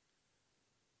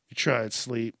 You try and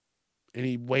sleep, and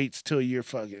he waits till you're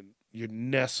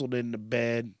nestled in the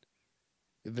bed,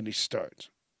 and then he starts.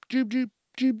 Joop, joop,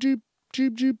 joop, joop,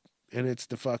 joop, joop. And it's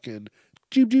the fucking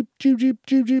joop, joop, joop, joop,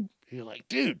 joop, joop. And you're like,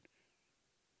 dude,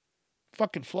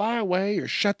 fucking fly away or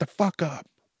shut the fuck up.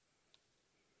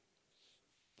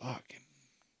 Fucking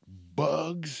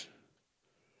bugs.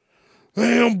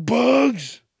 Damn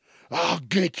bugs. I'll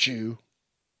get you.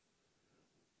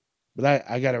 But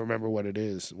I got to remember what it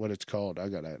is, what it's called. I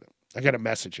got to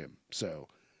message him. So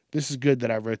this is good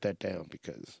that I wrote that down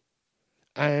because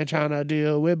I ain't trying to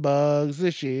deal with bugs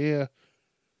this year.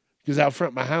 Because out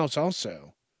front of my house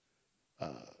also,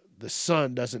 the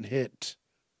sun doesn't hit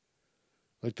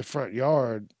like the front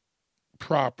yard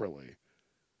properly.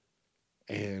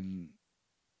 And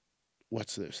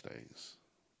what's those things?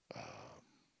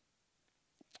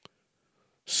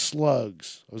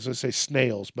 Slugs. I was going to say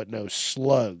snails, but no,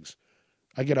 slugs.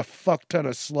 I get a fuck ton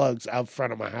of slugs out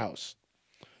front of my house.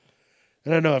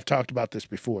 And I know I've talked about this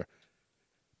before,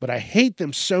 but I hate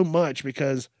them so much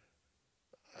because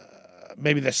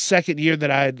maybe the second year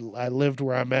that I lived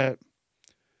where I'm at,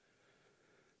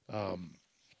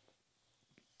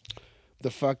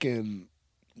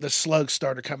 the slugs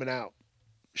started coming out.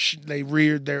 They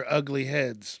reared their ugly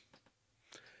heads.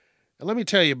 And let me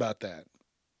tell you about that.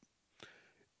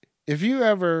 If you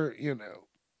ever,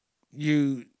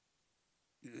 you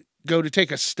go to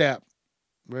take a step,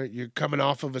 right? You're coming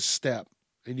off of a step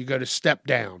and you go to step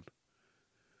down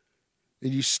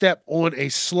and you step on a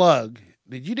slug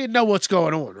that you didn't know what's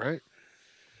going on, right?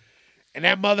 And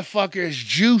that motherfucker is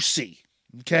juicy,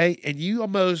 okay? And you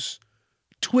almost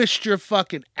twist your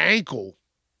fucking ankle.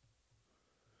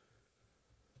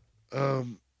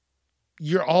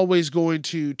 you're always going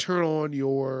to turn on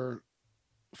your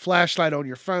flashlight on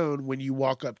your phone when you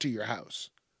walk up to your house.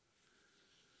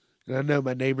 And I know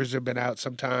my neighbors have been out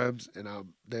sometimes, and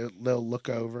they'll look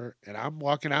over, and I'm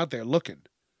walking out there looking.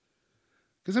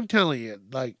 Because I'm telling you,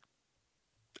 like,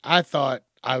 I thought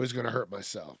I was going to hurt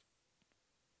myself.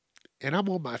 And I'm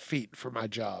on my feet for my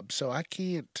job, so I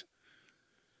can't,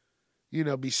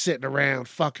 be sitting around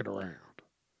fucking around.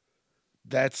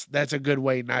 That's a good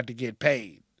way not to get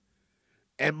paid.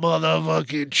 And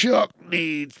motherfucking Chuck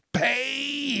needs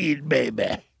paid,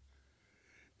 baby.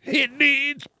 He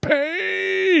needs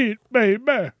paid,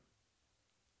 baby.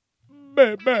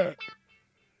 Baby.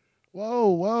 Whoa.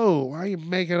 Why are you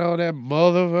making all that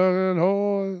motherfucking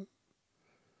noise?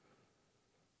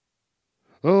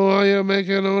 Oh, why are you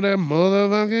making all that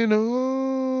motherfucking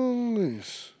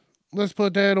noise? Let's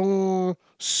put that on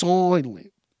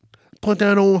silent. Put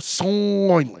that on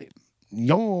silent.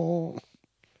 Y'all.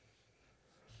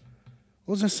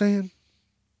 What was I saying?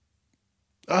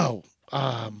 Oh,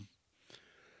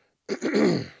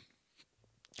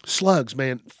 slugs,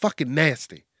 man. Fucking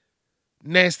nasty.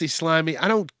 Nasty, slimy. I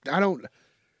don't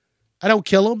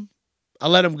kill them. I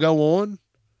let them go on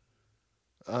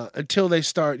until they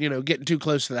start, getting too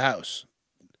close to the house.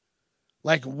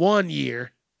 Like one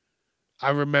year,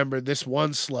 I remember this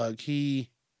one slug, he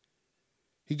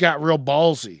got real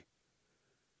ballsy.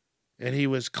 And he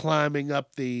was climbing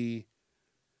up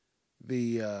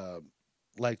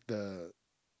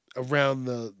around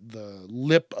the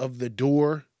lip of the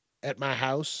door at my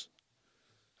house.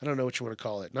 I don't know what you want to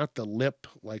call it. Not the lip,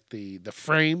 like the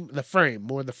frame,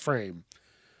 more the frame.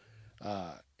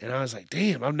 And I was like,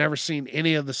 damn, I've never seen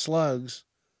any of the slugs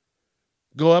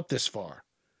go up this far.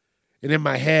 And in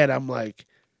my head, I'm like,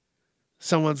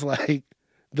 someone's like,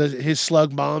 his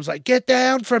slug mom's like, get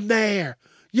down from there.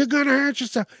 You're going to hurt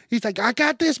yourself. He's like, I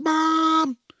got this,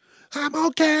 Mom. I'm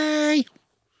okay.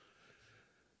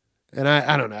 And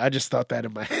I don't know. I just thought that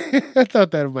in my head. I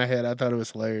thought it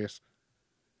was hilarious.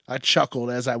 I chuckled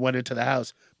as I went into the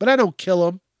house. But I don't kill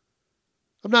them.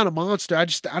 I'm not a monster. I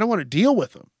don't want to deal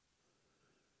with them.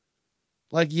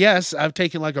 Like, yes, I've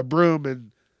taken like a broom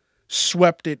and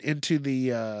swept it into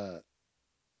the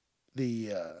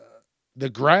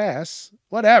grass.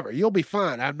 Whatever. You'll be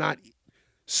fine. I'm not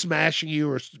smashing you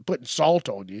or putting salt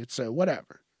on you. So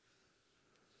whatever.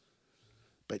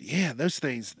 But yeah, those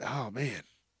things, oh man.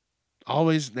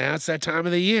 Always, now it's that time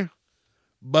of the year.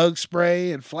 Bug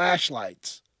spray and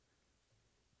flashlights.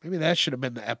 Maybe that should have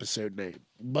been the episode name.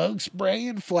 Bug spray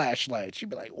and flashlights. You'd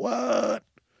be like, what?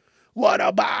 What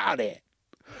about it?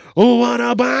 What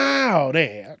about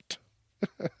it?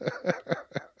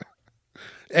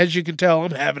 As you can tell,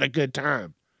 I'm having a good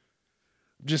time.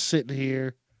 I'm just sitting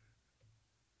here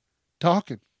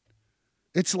talking.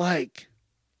 It's like,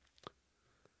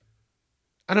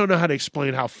 I don't know how to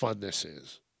explain how fun this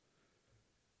is.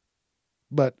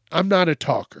 But I'm not a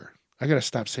talker. I got to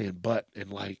stop saying but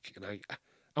and like, and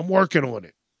I'm working on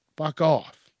it. Fuck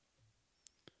off.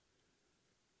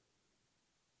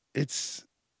 It's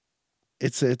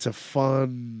a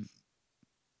fun,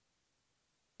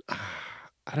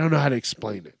 I don't know how to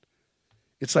explain it.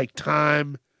 It's like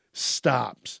time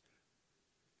stops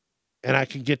and I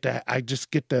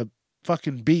just get to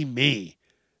fucking be me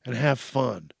and have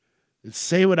fun and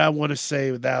say what I want to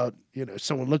say without,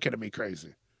 someone looking at me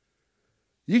crazy.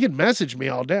 You can message me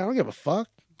all day. I don't give a fuck.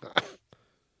 I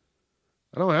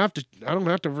don't have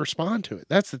to respond to it.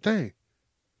 That's the thing.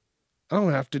 I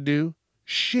don't have to do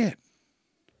shit.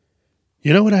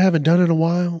 You know what I haven't done in a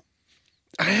while?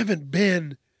 I haven't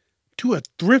been to a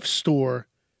thrift store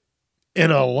in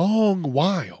a long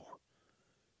while.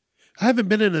 I haven't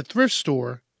been in a thrift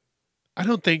store, I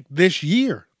don't think, this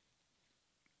year.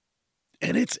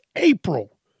 And it's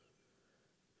April.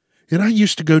 And I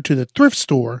used to go to the thrift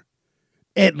store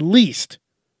at least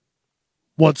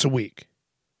once a week.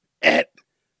 At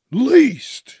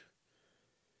least.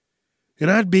 And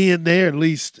I'd be in there at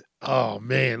least a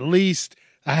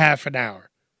half an hour.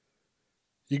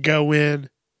 You go in,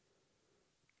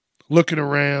 looking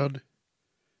around,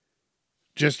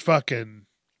 just fucking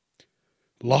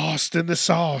lost in the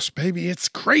sauce, baby. It's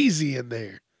crazy in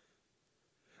there.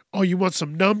 Oh, you want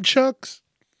some nunchucks?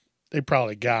 They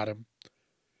probably got them.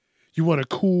 You want a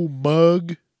cool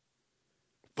mug?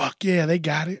 Fuck yeah, they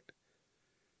got it.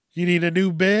 You need a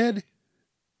new bed?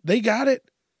 They got it.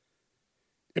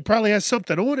 It probably has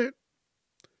something on it,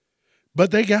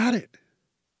 but they got it.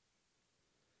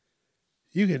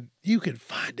 You can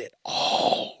find it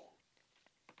all.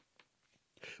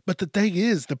 But the thing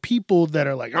is, the people that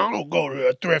are like, I don't go to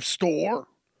a thrift store.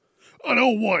 I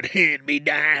don't want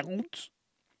hand-me-downs.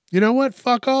 You know what?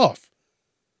 Fuck off.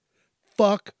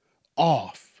 fuck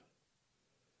off.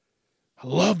 I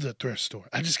love the thrift store.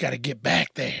 I just got to get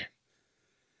back there.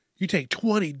 You take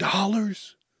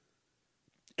 $20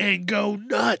 and go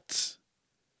nuts.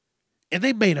 And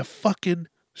they made a fucking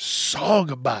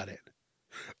song about it.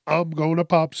 I'm gonna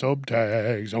pop some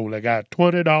tags. Only got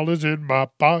 $20 in my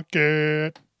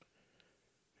pocket.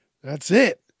 That's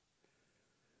it.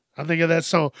 I think of that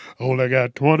song. Only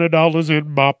got $20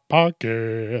 in my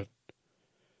pocket.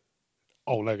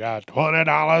 Only got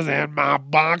 $20 in my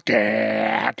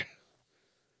pocket.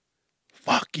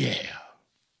 Fuck yeah.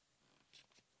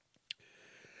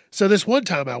 So this one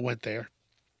time I went there,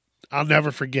 I'll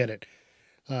never forget it.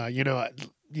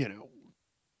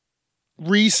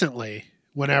 Recently,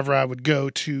 whenever I would go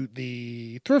to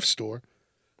the thrift store,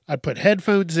 I'd put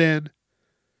headphones in,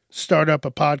 start up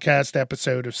a podcast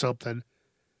episode or something,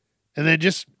 and then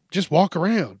just walk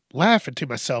around laughing to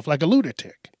myself like a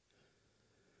lunatic.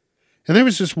 And there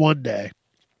was this one day,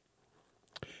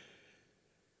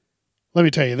 let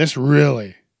me tell you, this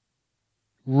really,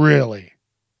 really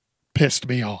pissed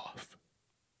me off.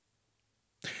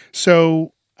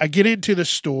 So I get into the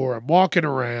store, I'm walking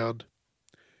around,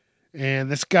 and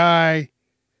this guy,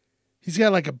 he's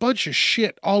got like a bunch of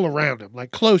shit all around him,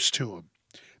 like close to him.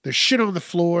 There's shit on the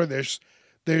floor, there's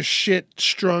shit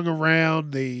strung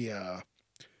around the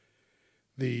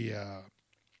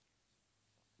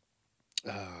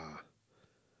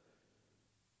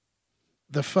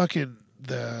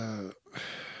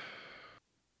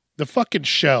fucking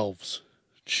shelves.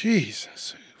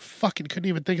 Jesus. Fucking couldn't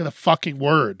even think of the fucking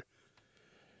word.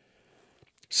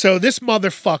 So this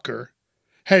motherfucker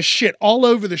has shit all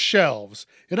over the shelves,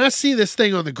 and I see this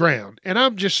thing on the ground, and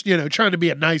I'm just, trying to be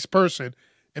a nice person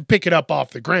and pick it up off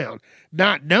the ground,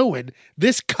 not knowing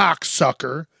this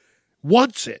cocksucker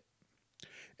wants it.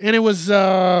 And it was,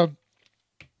 what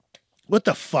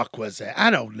the fuck was that?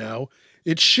 I don't know.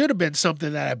 It should have been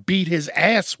something that I beat his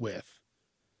ass with.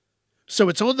 So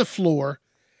it's on the floor.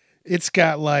 It's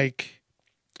got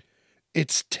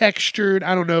it's textured.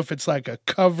 I don't know if it's like a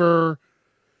cover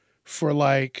for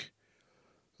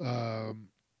a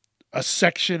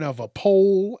section of a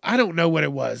pole. I don't know what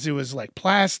it was. It was like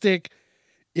plastic.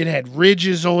 It had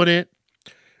ridges on it.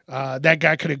 That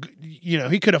guy could have,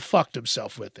 he could have fucked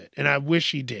himself with it. And I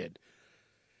wish he did.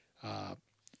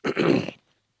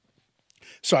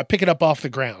 So I pick it up off the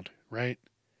ground, right?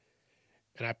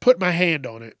 And I put my hand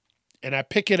on it and I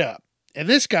pick it up. And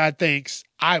this guy thinks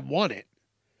I want it.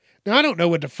 Now, I don't know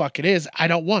what the fuck it is. I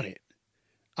don't want it.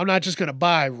 I'm not just going to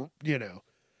buy,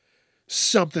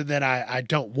 something that I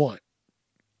don't want.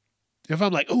 If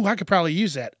I'm like, oh, I could probably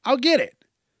use that, I'll get it.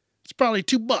 It's probably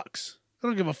 $2. I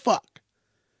don't give a fuck.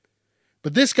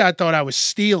 But this guy thought I was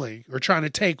stealing or trying to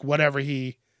take whatever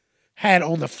he had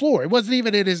on the floor. It wasn't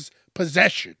even in his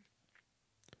possession.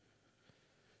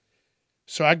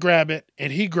 So I grab it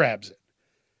and he grabs it.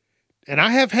 And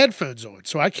I have headphones on,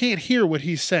 so I can't hear what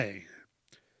he's saying.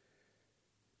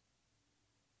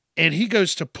 And he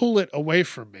goes to pull it away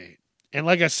from me. And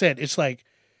like I said, it's like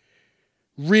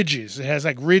ridges. It has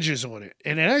like ridges on it.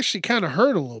 And it actually kind of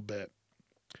hurt a little bit.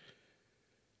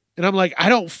 And I'm like, I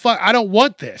don't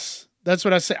want this. That's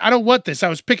what I said. I don't want this. I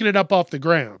was picking it up off the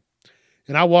ground.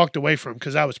 And I walked away from him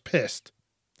because I was pissed.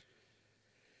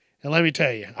 And let me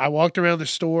tell you, I walked around the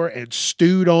store and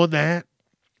stewed on that.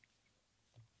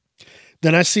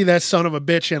 Then I see that son of a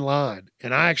bitch in line.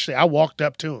 And I walked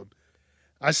up to him.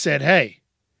 I said, hey,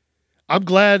 I'm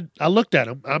glad I looked at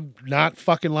him. I'm not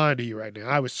fucking lying to you right now.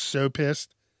 I was so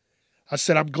pissed. I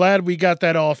said, I'm glad we got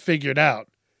that all figured out.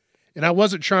 And I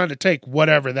wasn't trying to take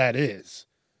whatever that is.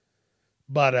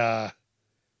 But,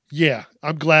 yeah,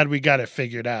 I'm glad we got it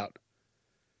figured out.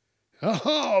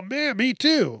 Oh, man, me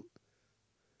too.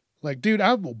 Like, dude,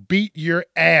 I will beat your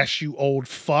ass, you old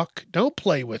fuck. Don't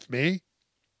play with me.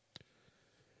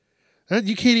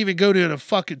 You can't even go to a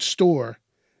fucking store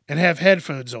and have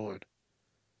headphones on.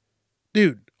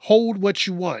 Dude, hold what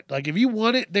you want. Like, if you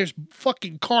want it, there's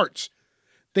fucking carts.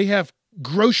 They have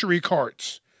grocery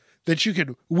carts that you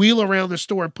can wheel around the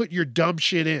store and put your dumb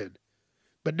shit in.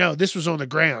 But no, this was on the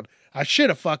ground. I should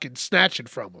have fucking snatched it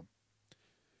from him.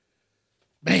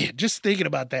 Man, just thinking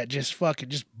about that just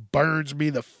burns me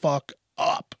the fuck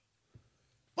up.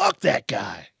 Fuck that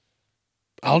guy.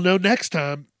 I'll know next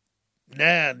time.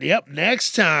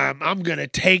 Next time I'm going to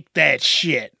take that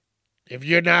shit. If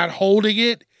you're not holding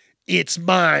it, it's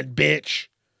mine, bitch.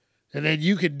 And then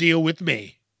you can deal with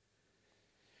me.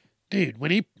 Dude,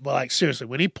 when he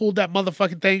pulled that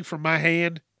motherfucking thing from my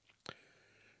hand.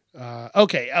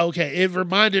 Okay. It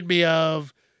reminded me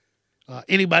of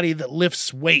anybody that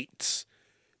lifts weights.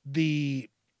 The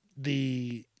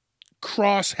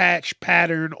crosshatch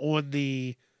pattern on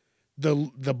the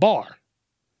bar.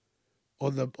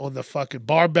 On the fucking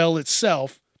barbell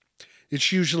itself,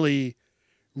 it's usually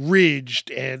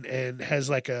ridged and has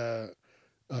like a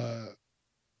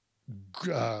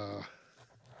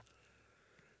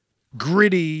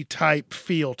gritty type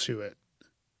feel to it.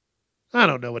 I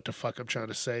don't know what the fuck I'm trying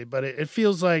to say, but it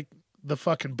feels like the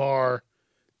fucking bar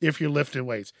if you're lifting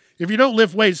weights. If you don't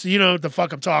lift weights, you know what the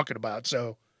fuck I'm talking about,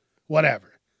 so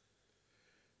whatever.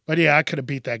 But yeah, I could have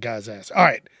beat that guy's ass. All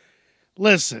right,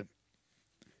 listen.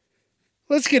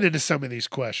 Let's get into some of these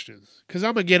questions, because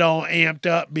I'm going to get all amped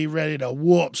up, be ready to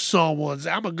whoop someone's.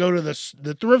 I'm going to go to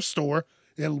the thrift store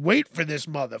and wait for this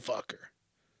motherfucker.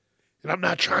 And I'm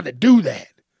not trying to do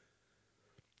that.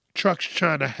 Chuck's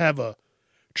trying to have a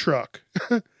truck.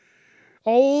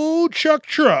 Old Chuck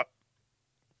Truck.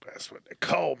 That's what they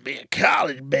called me in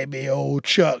college, baby. Old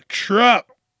Chuck Truck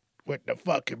with the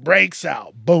fucking brakes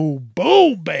out. Boom,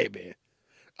 boom, baby.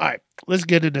 All right, let's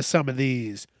get into some of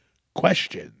these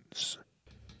questions.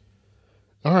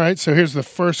 All right, so here's the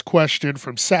first question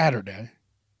from Saturday.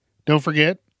 Don't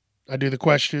forget, I do the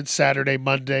questions Saturday,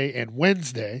 Monday, and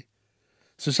Wednesday.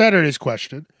 So Saturday's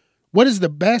question, what is the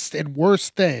best and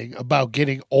worst thing about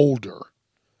getting older?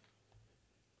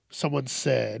 Someone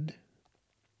said,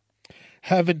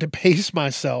 having to pace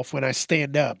myself when I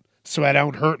stand up so I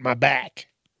don't hurt my back.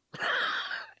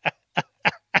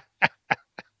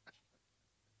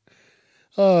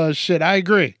 Oh, shit, I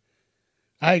agree.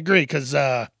 Because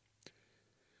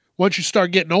once you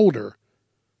start getting older,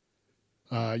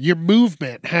 your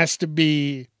movement has to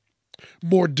be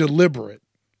more deliberate.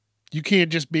 You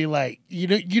can't just be like,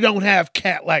 you don't have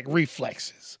cat-like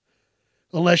reflexes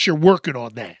unless you're working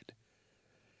on that.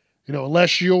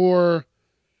 Unless you're,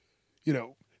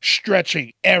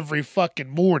 stretching every fucking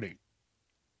morning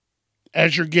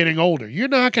as you're getting older. You're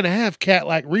not going to have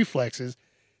cat-like reflexes,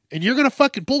 and you're going to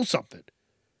fucking pull something.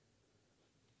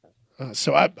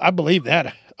 So I believe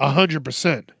that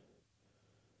 100%.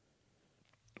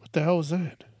 What the hell was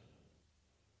that?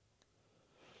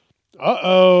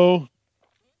 Uh-oh.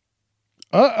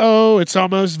 It's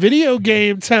almost video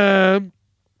game time.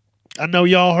 I know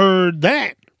y'all heard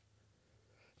that.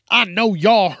 All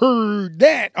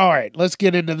right, let's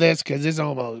get into this because it's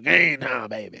almost game time,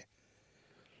 baby.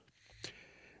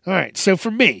 All right, so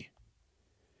for me,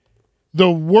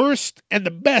 the worst and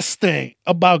the best thing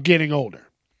about getting older.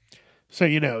 So,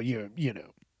 you're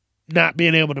not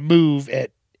being able to move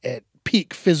at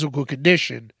peak physical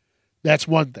condition, that's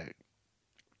one thing.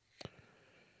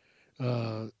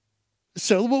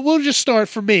 So we'll just start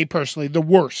for me personally, the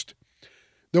worst.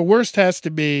 The worst has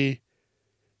to be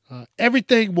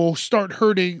everything will start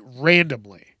hurting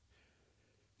randomly.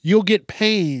 You'll get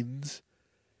pains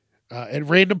in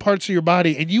random parts of your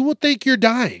body, and you will think you're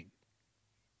dying.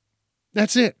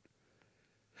 That's it.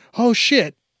 Oh,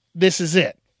 shit. This is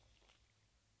it.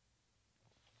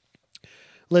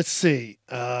 Let's see.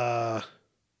 Let's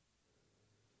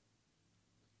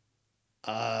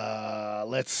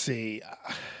see.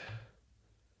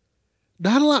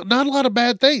 Not a lot of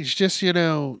bad things. Just,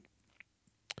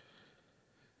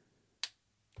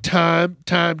 time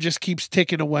just keeps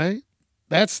ticking away.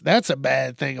 That's a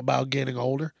bad thing about getting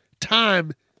older.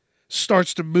 Time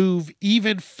starts to move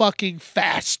even fucking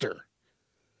faster.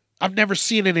 I've never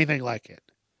seen anything like it.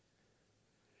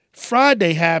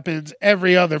 Friday happens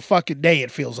every other fucking day, it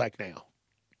feels like now.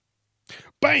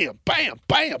 Bam, bam,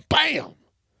 bam, bam.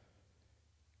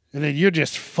 And then you're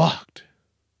just fucked.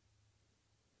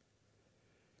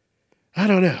 I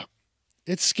don't know.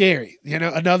 It's scary.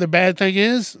 Another bad thing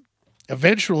is,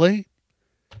 eventually,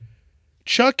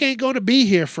 Chuck ain't going to be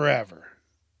here forever.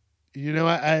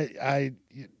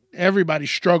 Everybody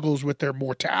struggles with their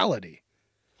mortality.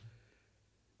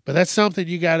 But that's something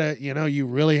you gotta, you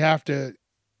really have to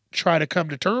try to come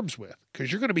to terms with,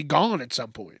 because you're going to be gone at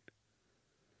some point.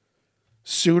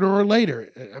 Sooner or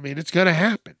later. I mean, it's going to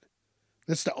happen.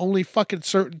 That's the only fucking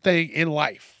certain thing in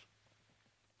life.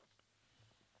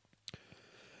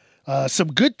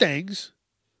 Some good things,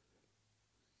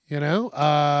 you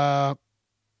can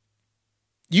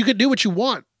do what you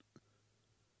want.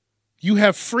 You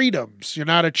have freedoms. You're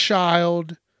not a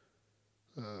child.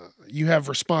 You have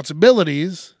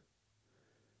responsibilities.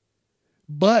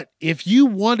 But if you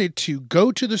wanted to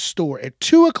go to the store at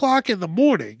 2 o'clock in the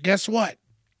morning, guess what?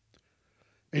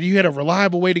 And you had a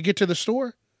reliable way to get to the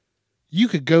store, you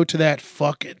could go to that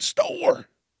fucking store.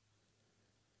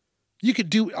 You could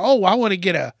do, I want to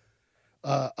get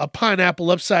a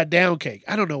pineapple upside down cake.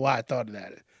 I don't know why I thought of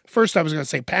that. First I was going to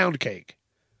say pound cake.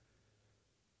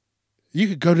 You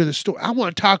could go to the store. I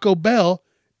want Taco Bell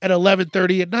at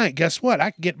 11:30 at night. Guess what?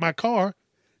 I can get in my car,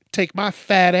 take my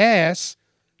fat ass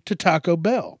to Taco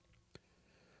Bell.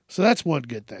 So that's one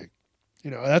good thing.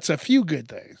 That's a few good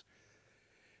things.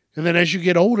 And then as you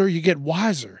get older, you get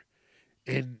wiser.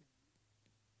 And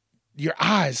your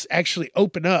eyes actually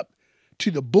open up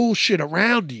to the bullshit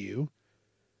around you.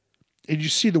 And you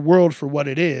see the world for what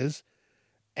it is.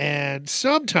 And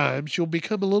sometimes you'll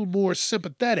become a little more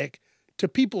sympathetic to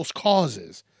people's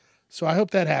causes. So I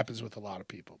hope that happens with a lot of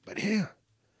people. But yeah.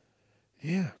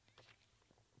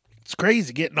 It's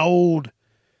crazy getting old.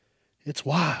 It's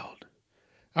wild.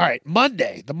 All right,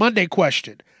 Monday. The Monday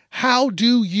question. How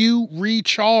do you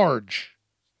recharge?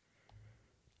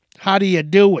 How do you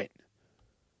do it?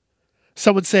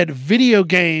 Someone said video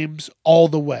games all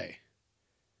the way.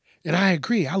 And I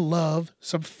agree. I love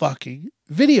some fucking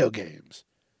video games.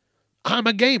 I'm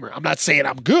a gamer. I'm not saying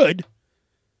I'm good,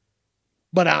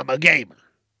 but I'm a gamer.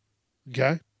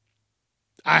 Okay?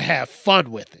 I have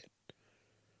fun with it.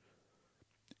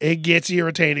 It gets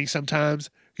irritating sometimes.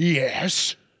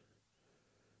 Yes.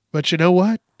 But you know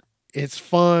what? It's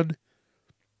fun.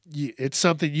 It's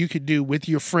something you can do with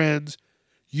your friends.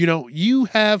 You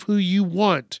have who you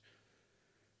want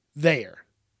there.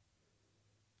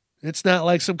 It's not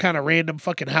like some kind of random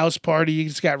fucking house party. You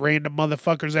just got random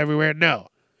motherfuckers everywhere. No.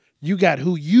 You got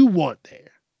who you want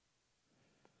there.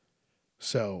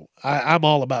 So I'm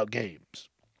all about games.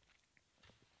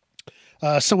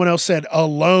 Someone else said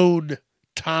alone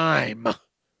time.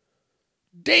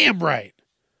 Damn right.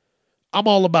 I'm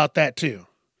all about that too.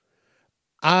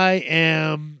 I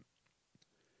am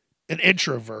an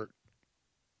introvert.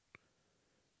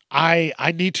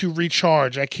 I need to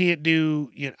recharge. I can't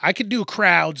do, I can do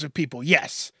crowds of people.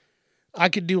 Yes. I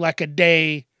can do like a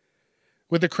day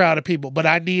with a crowd of people, but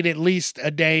I need at least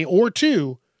a day or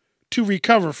two to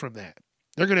recover from that.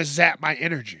 They're going to zap my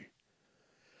energy.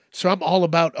 So I'm all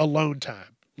about alone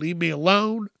time. Leave me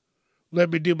alone. Let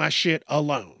me do my shit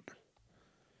alone.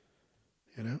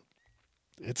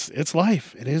 It's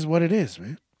life. It is what it is,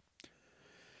 man.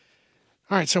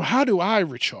 All right. So how do I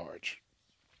recharge?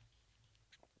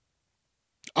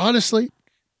 Honestly,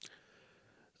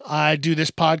 I do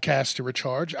this podcast to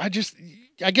recharge. I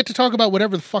get to talk about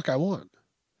whatever the fuck I want.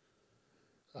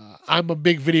 I'm a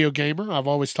big video gamer. I've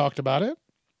always talked about it.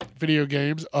 Video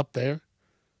games up there.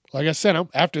 Like I said,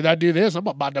 after I do this, I'm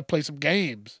about to play some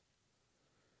games.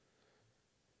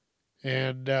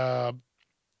 And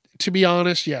to be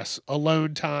honest, yes,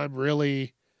 alone time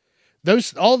really.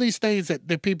 All these things that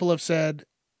the people have said,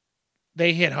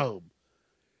 they hit home.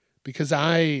 Because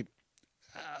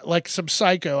like some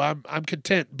psycho, I'm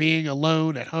content being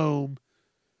alone at home.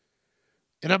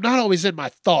 And I'm not always in my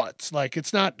thoughts. Like,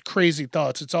 it's not crazy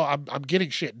thoughts. It's all, I'm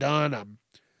getting shit done. I'm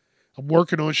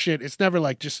working on shit. It's never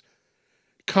like just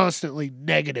constantly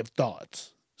negative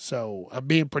thoughts. So I'm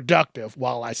being productive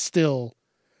while I still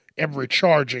am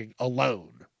recharging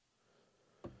alone.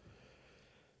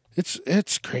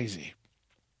 It's crazy.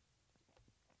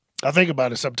 I think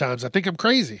about it sometimes. I think I'm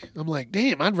crazy. I'm like,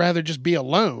 damn, I'd rather just be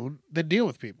alone than deal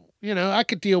with people. I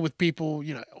could deal with people,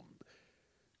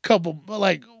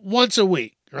 like once a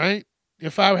week, right?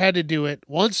 If I had to do it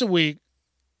once a week,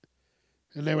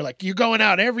 and they were like, you're going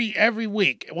out every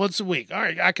week, once a week. All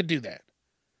right, I could do that.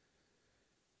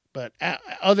 But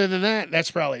other than that,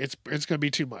 that's probably, it's going to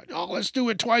be too much. Oh, let's do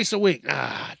it twice a week. Nah,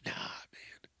 man.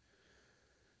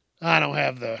 I don't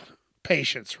have the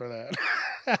patience for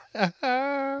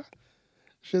that.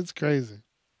 Shit's crazy.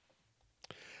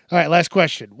 All right, last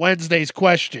question. Wednesday's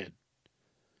question.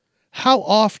 How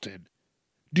often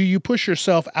do you push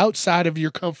yourself outside of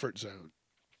your comfort zone?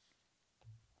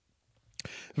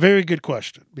 Very good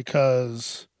question,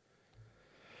 because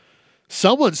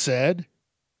someone said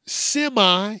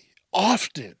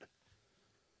semi-often.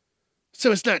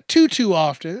 So it's not too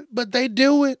often, but they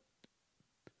do it.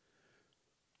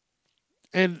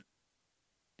 And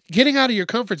getting out of your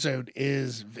comfort zone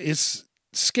is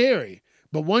scary.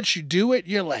 But once you do it,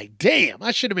 you're like, damn,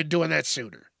 I should have been doing that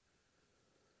sooner.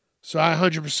 So I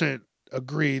 100%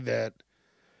 agree that,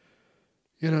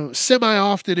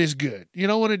 semi-often is good. You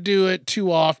don't want to do it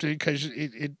too often because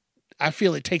I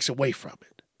feel it takes away from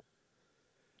it.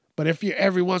 But if you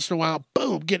every once in a while,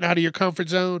 boom, getting out of your comfort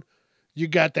zone, you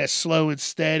got that slow and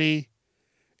steady,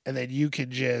 and then you can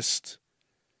just,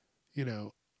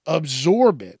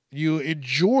 absorb it. You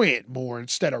enjoy it more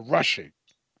instead of rushing.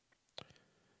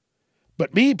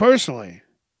 But me personally,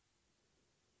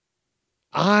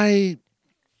 I'm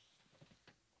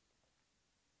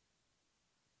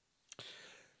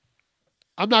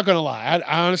not going to lie.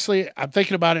 I honestly, I'm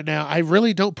thinking about it now. I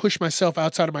really don't push myself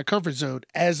outside of my comfort zone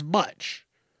as much.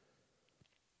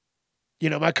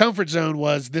 My comfort zone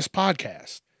was this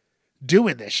podcast.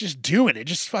 doing this, just doing it,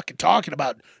 just fucking talking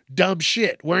about dumb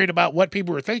shit, worrying about what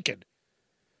people were thinking.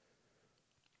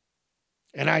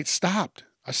 And I stopped.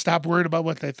 I stopped worrying about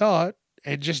what they thought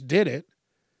and just did it.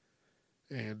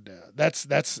 And that's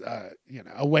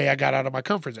a way I got out of my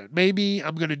comfort zone. Maybe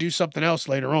I'm going to do something else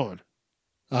later on.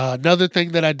 Another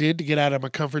thing that I did to get out of my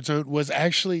comfort zone was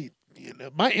actually,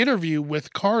 my interview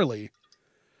with Carly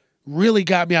really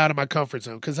got me out of my comfort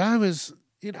zone because I was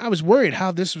worried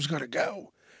how this was going to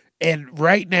go. And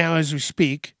right now, as we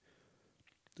speak,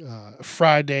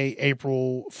 Friday,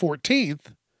 April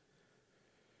 14th,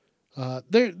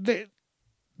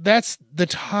 that's the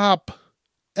top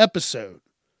episode.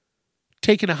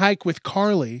 Taking a hike with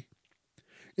Carly,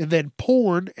 and then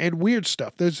porn and weird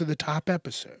stuff. Those are the top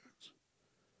episodes.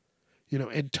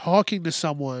 And talking to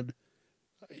someone,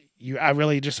 I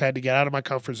really just had to get out of my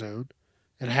comfort zone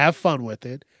and have fun with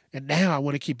it. And now I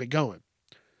want to keep it going.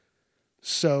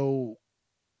 So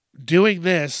doing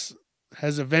this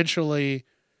has eventually,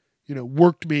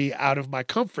 worked me out of my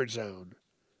comfort zone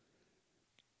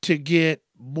to get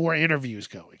more interviews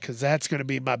going, because that's going to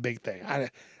be my big thing.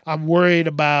 I'm worried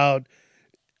about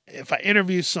if I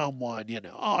interview someone,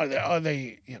 are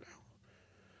they,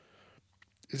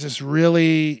 is this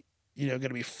really, going to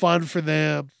be fun for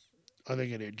them? Are they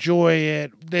going to enjoy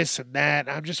it? This and that.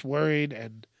 I'm just worried,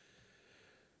 and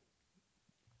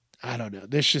I don't know.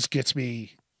 This just gets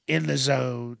me in the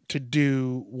zone to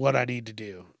do what I need to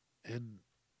do. And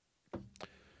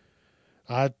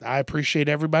I appreciate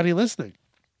everybody listening.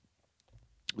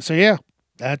 So yeah,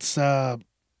 that's it.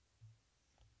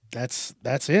 That's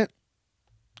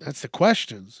the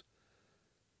questions.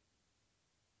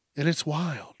 And it's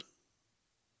wild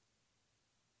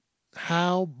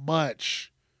how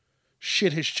much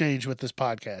shit has changed with this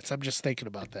podcast. I'm just thinking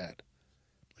about that.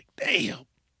 Like, damn.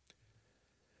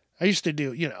 I used to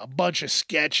do, a bunch of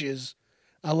sketches.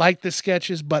 I like the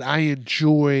sketches, but I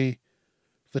enjoy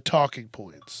the talking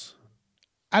points.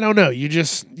 I don't know. You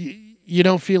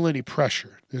don't feel any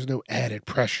pressure. There's no added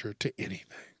pressure to anything.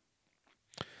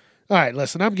 All right,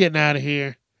 listen, I'm getting out of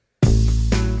here.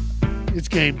 It's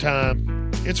game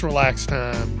time. It's relax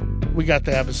time. We got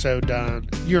the episode done.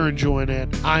 You're enjoying it.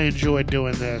 I enjoyed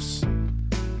doing this.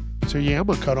 So yeah, I'm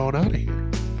going to cut on out of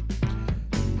here.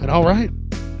 And all right,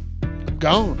 I'm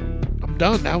gone. I'm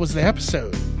done. That was the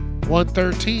episode.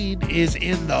 113 is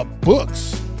in the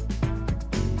books.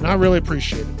 And I really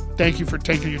appreciate it. Thank you for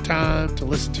taking your time to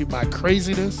listen to my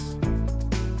craziness.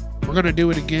 We're going to do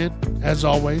it again, as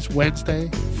always, Wednesday,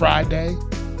 Friday.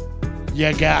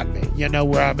 You got me. You know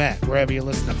where I'm at, wherever you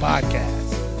listen to podcasts.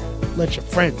 Let your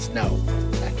friends know.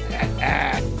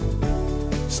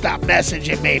 Stop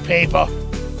messaging me, people.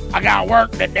 I got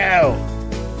work to do.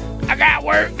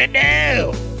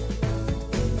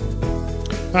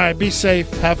 All right, be safe.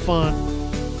 Have fun.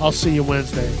 I'll see you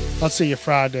Wednesday. I'll see you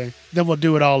Friday. Then we'll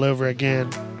do it all over again.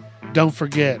 Don't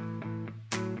forget,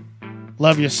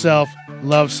 love yourself,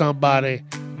 love somebody,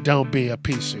 don't be a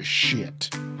piece of shit.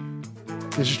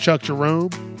 This is Chuck Jerome,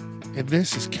 and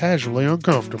this is Casually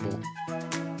Uncomfortable.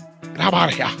 And I'm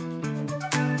out of here.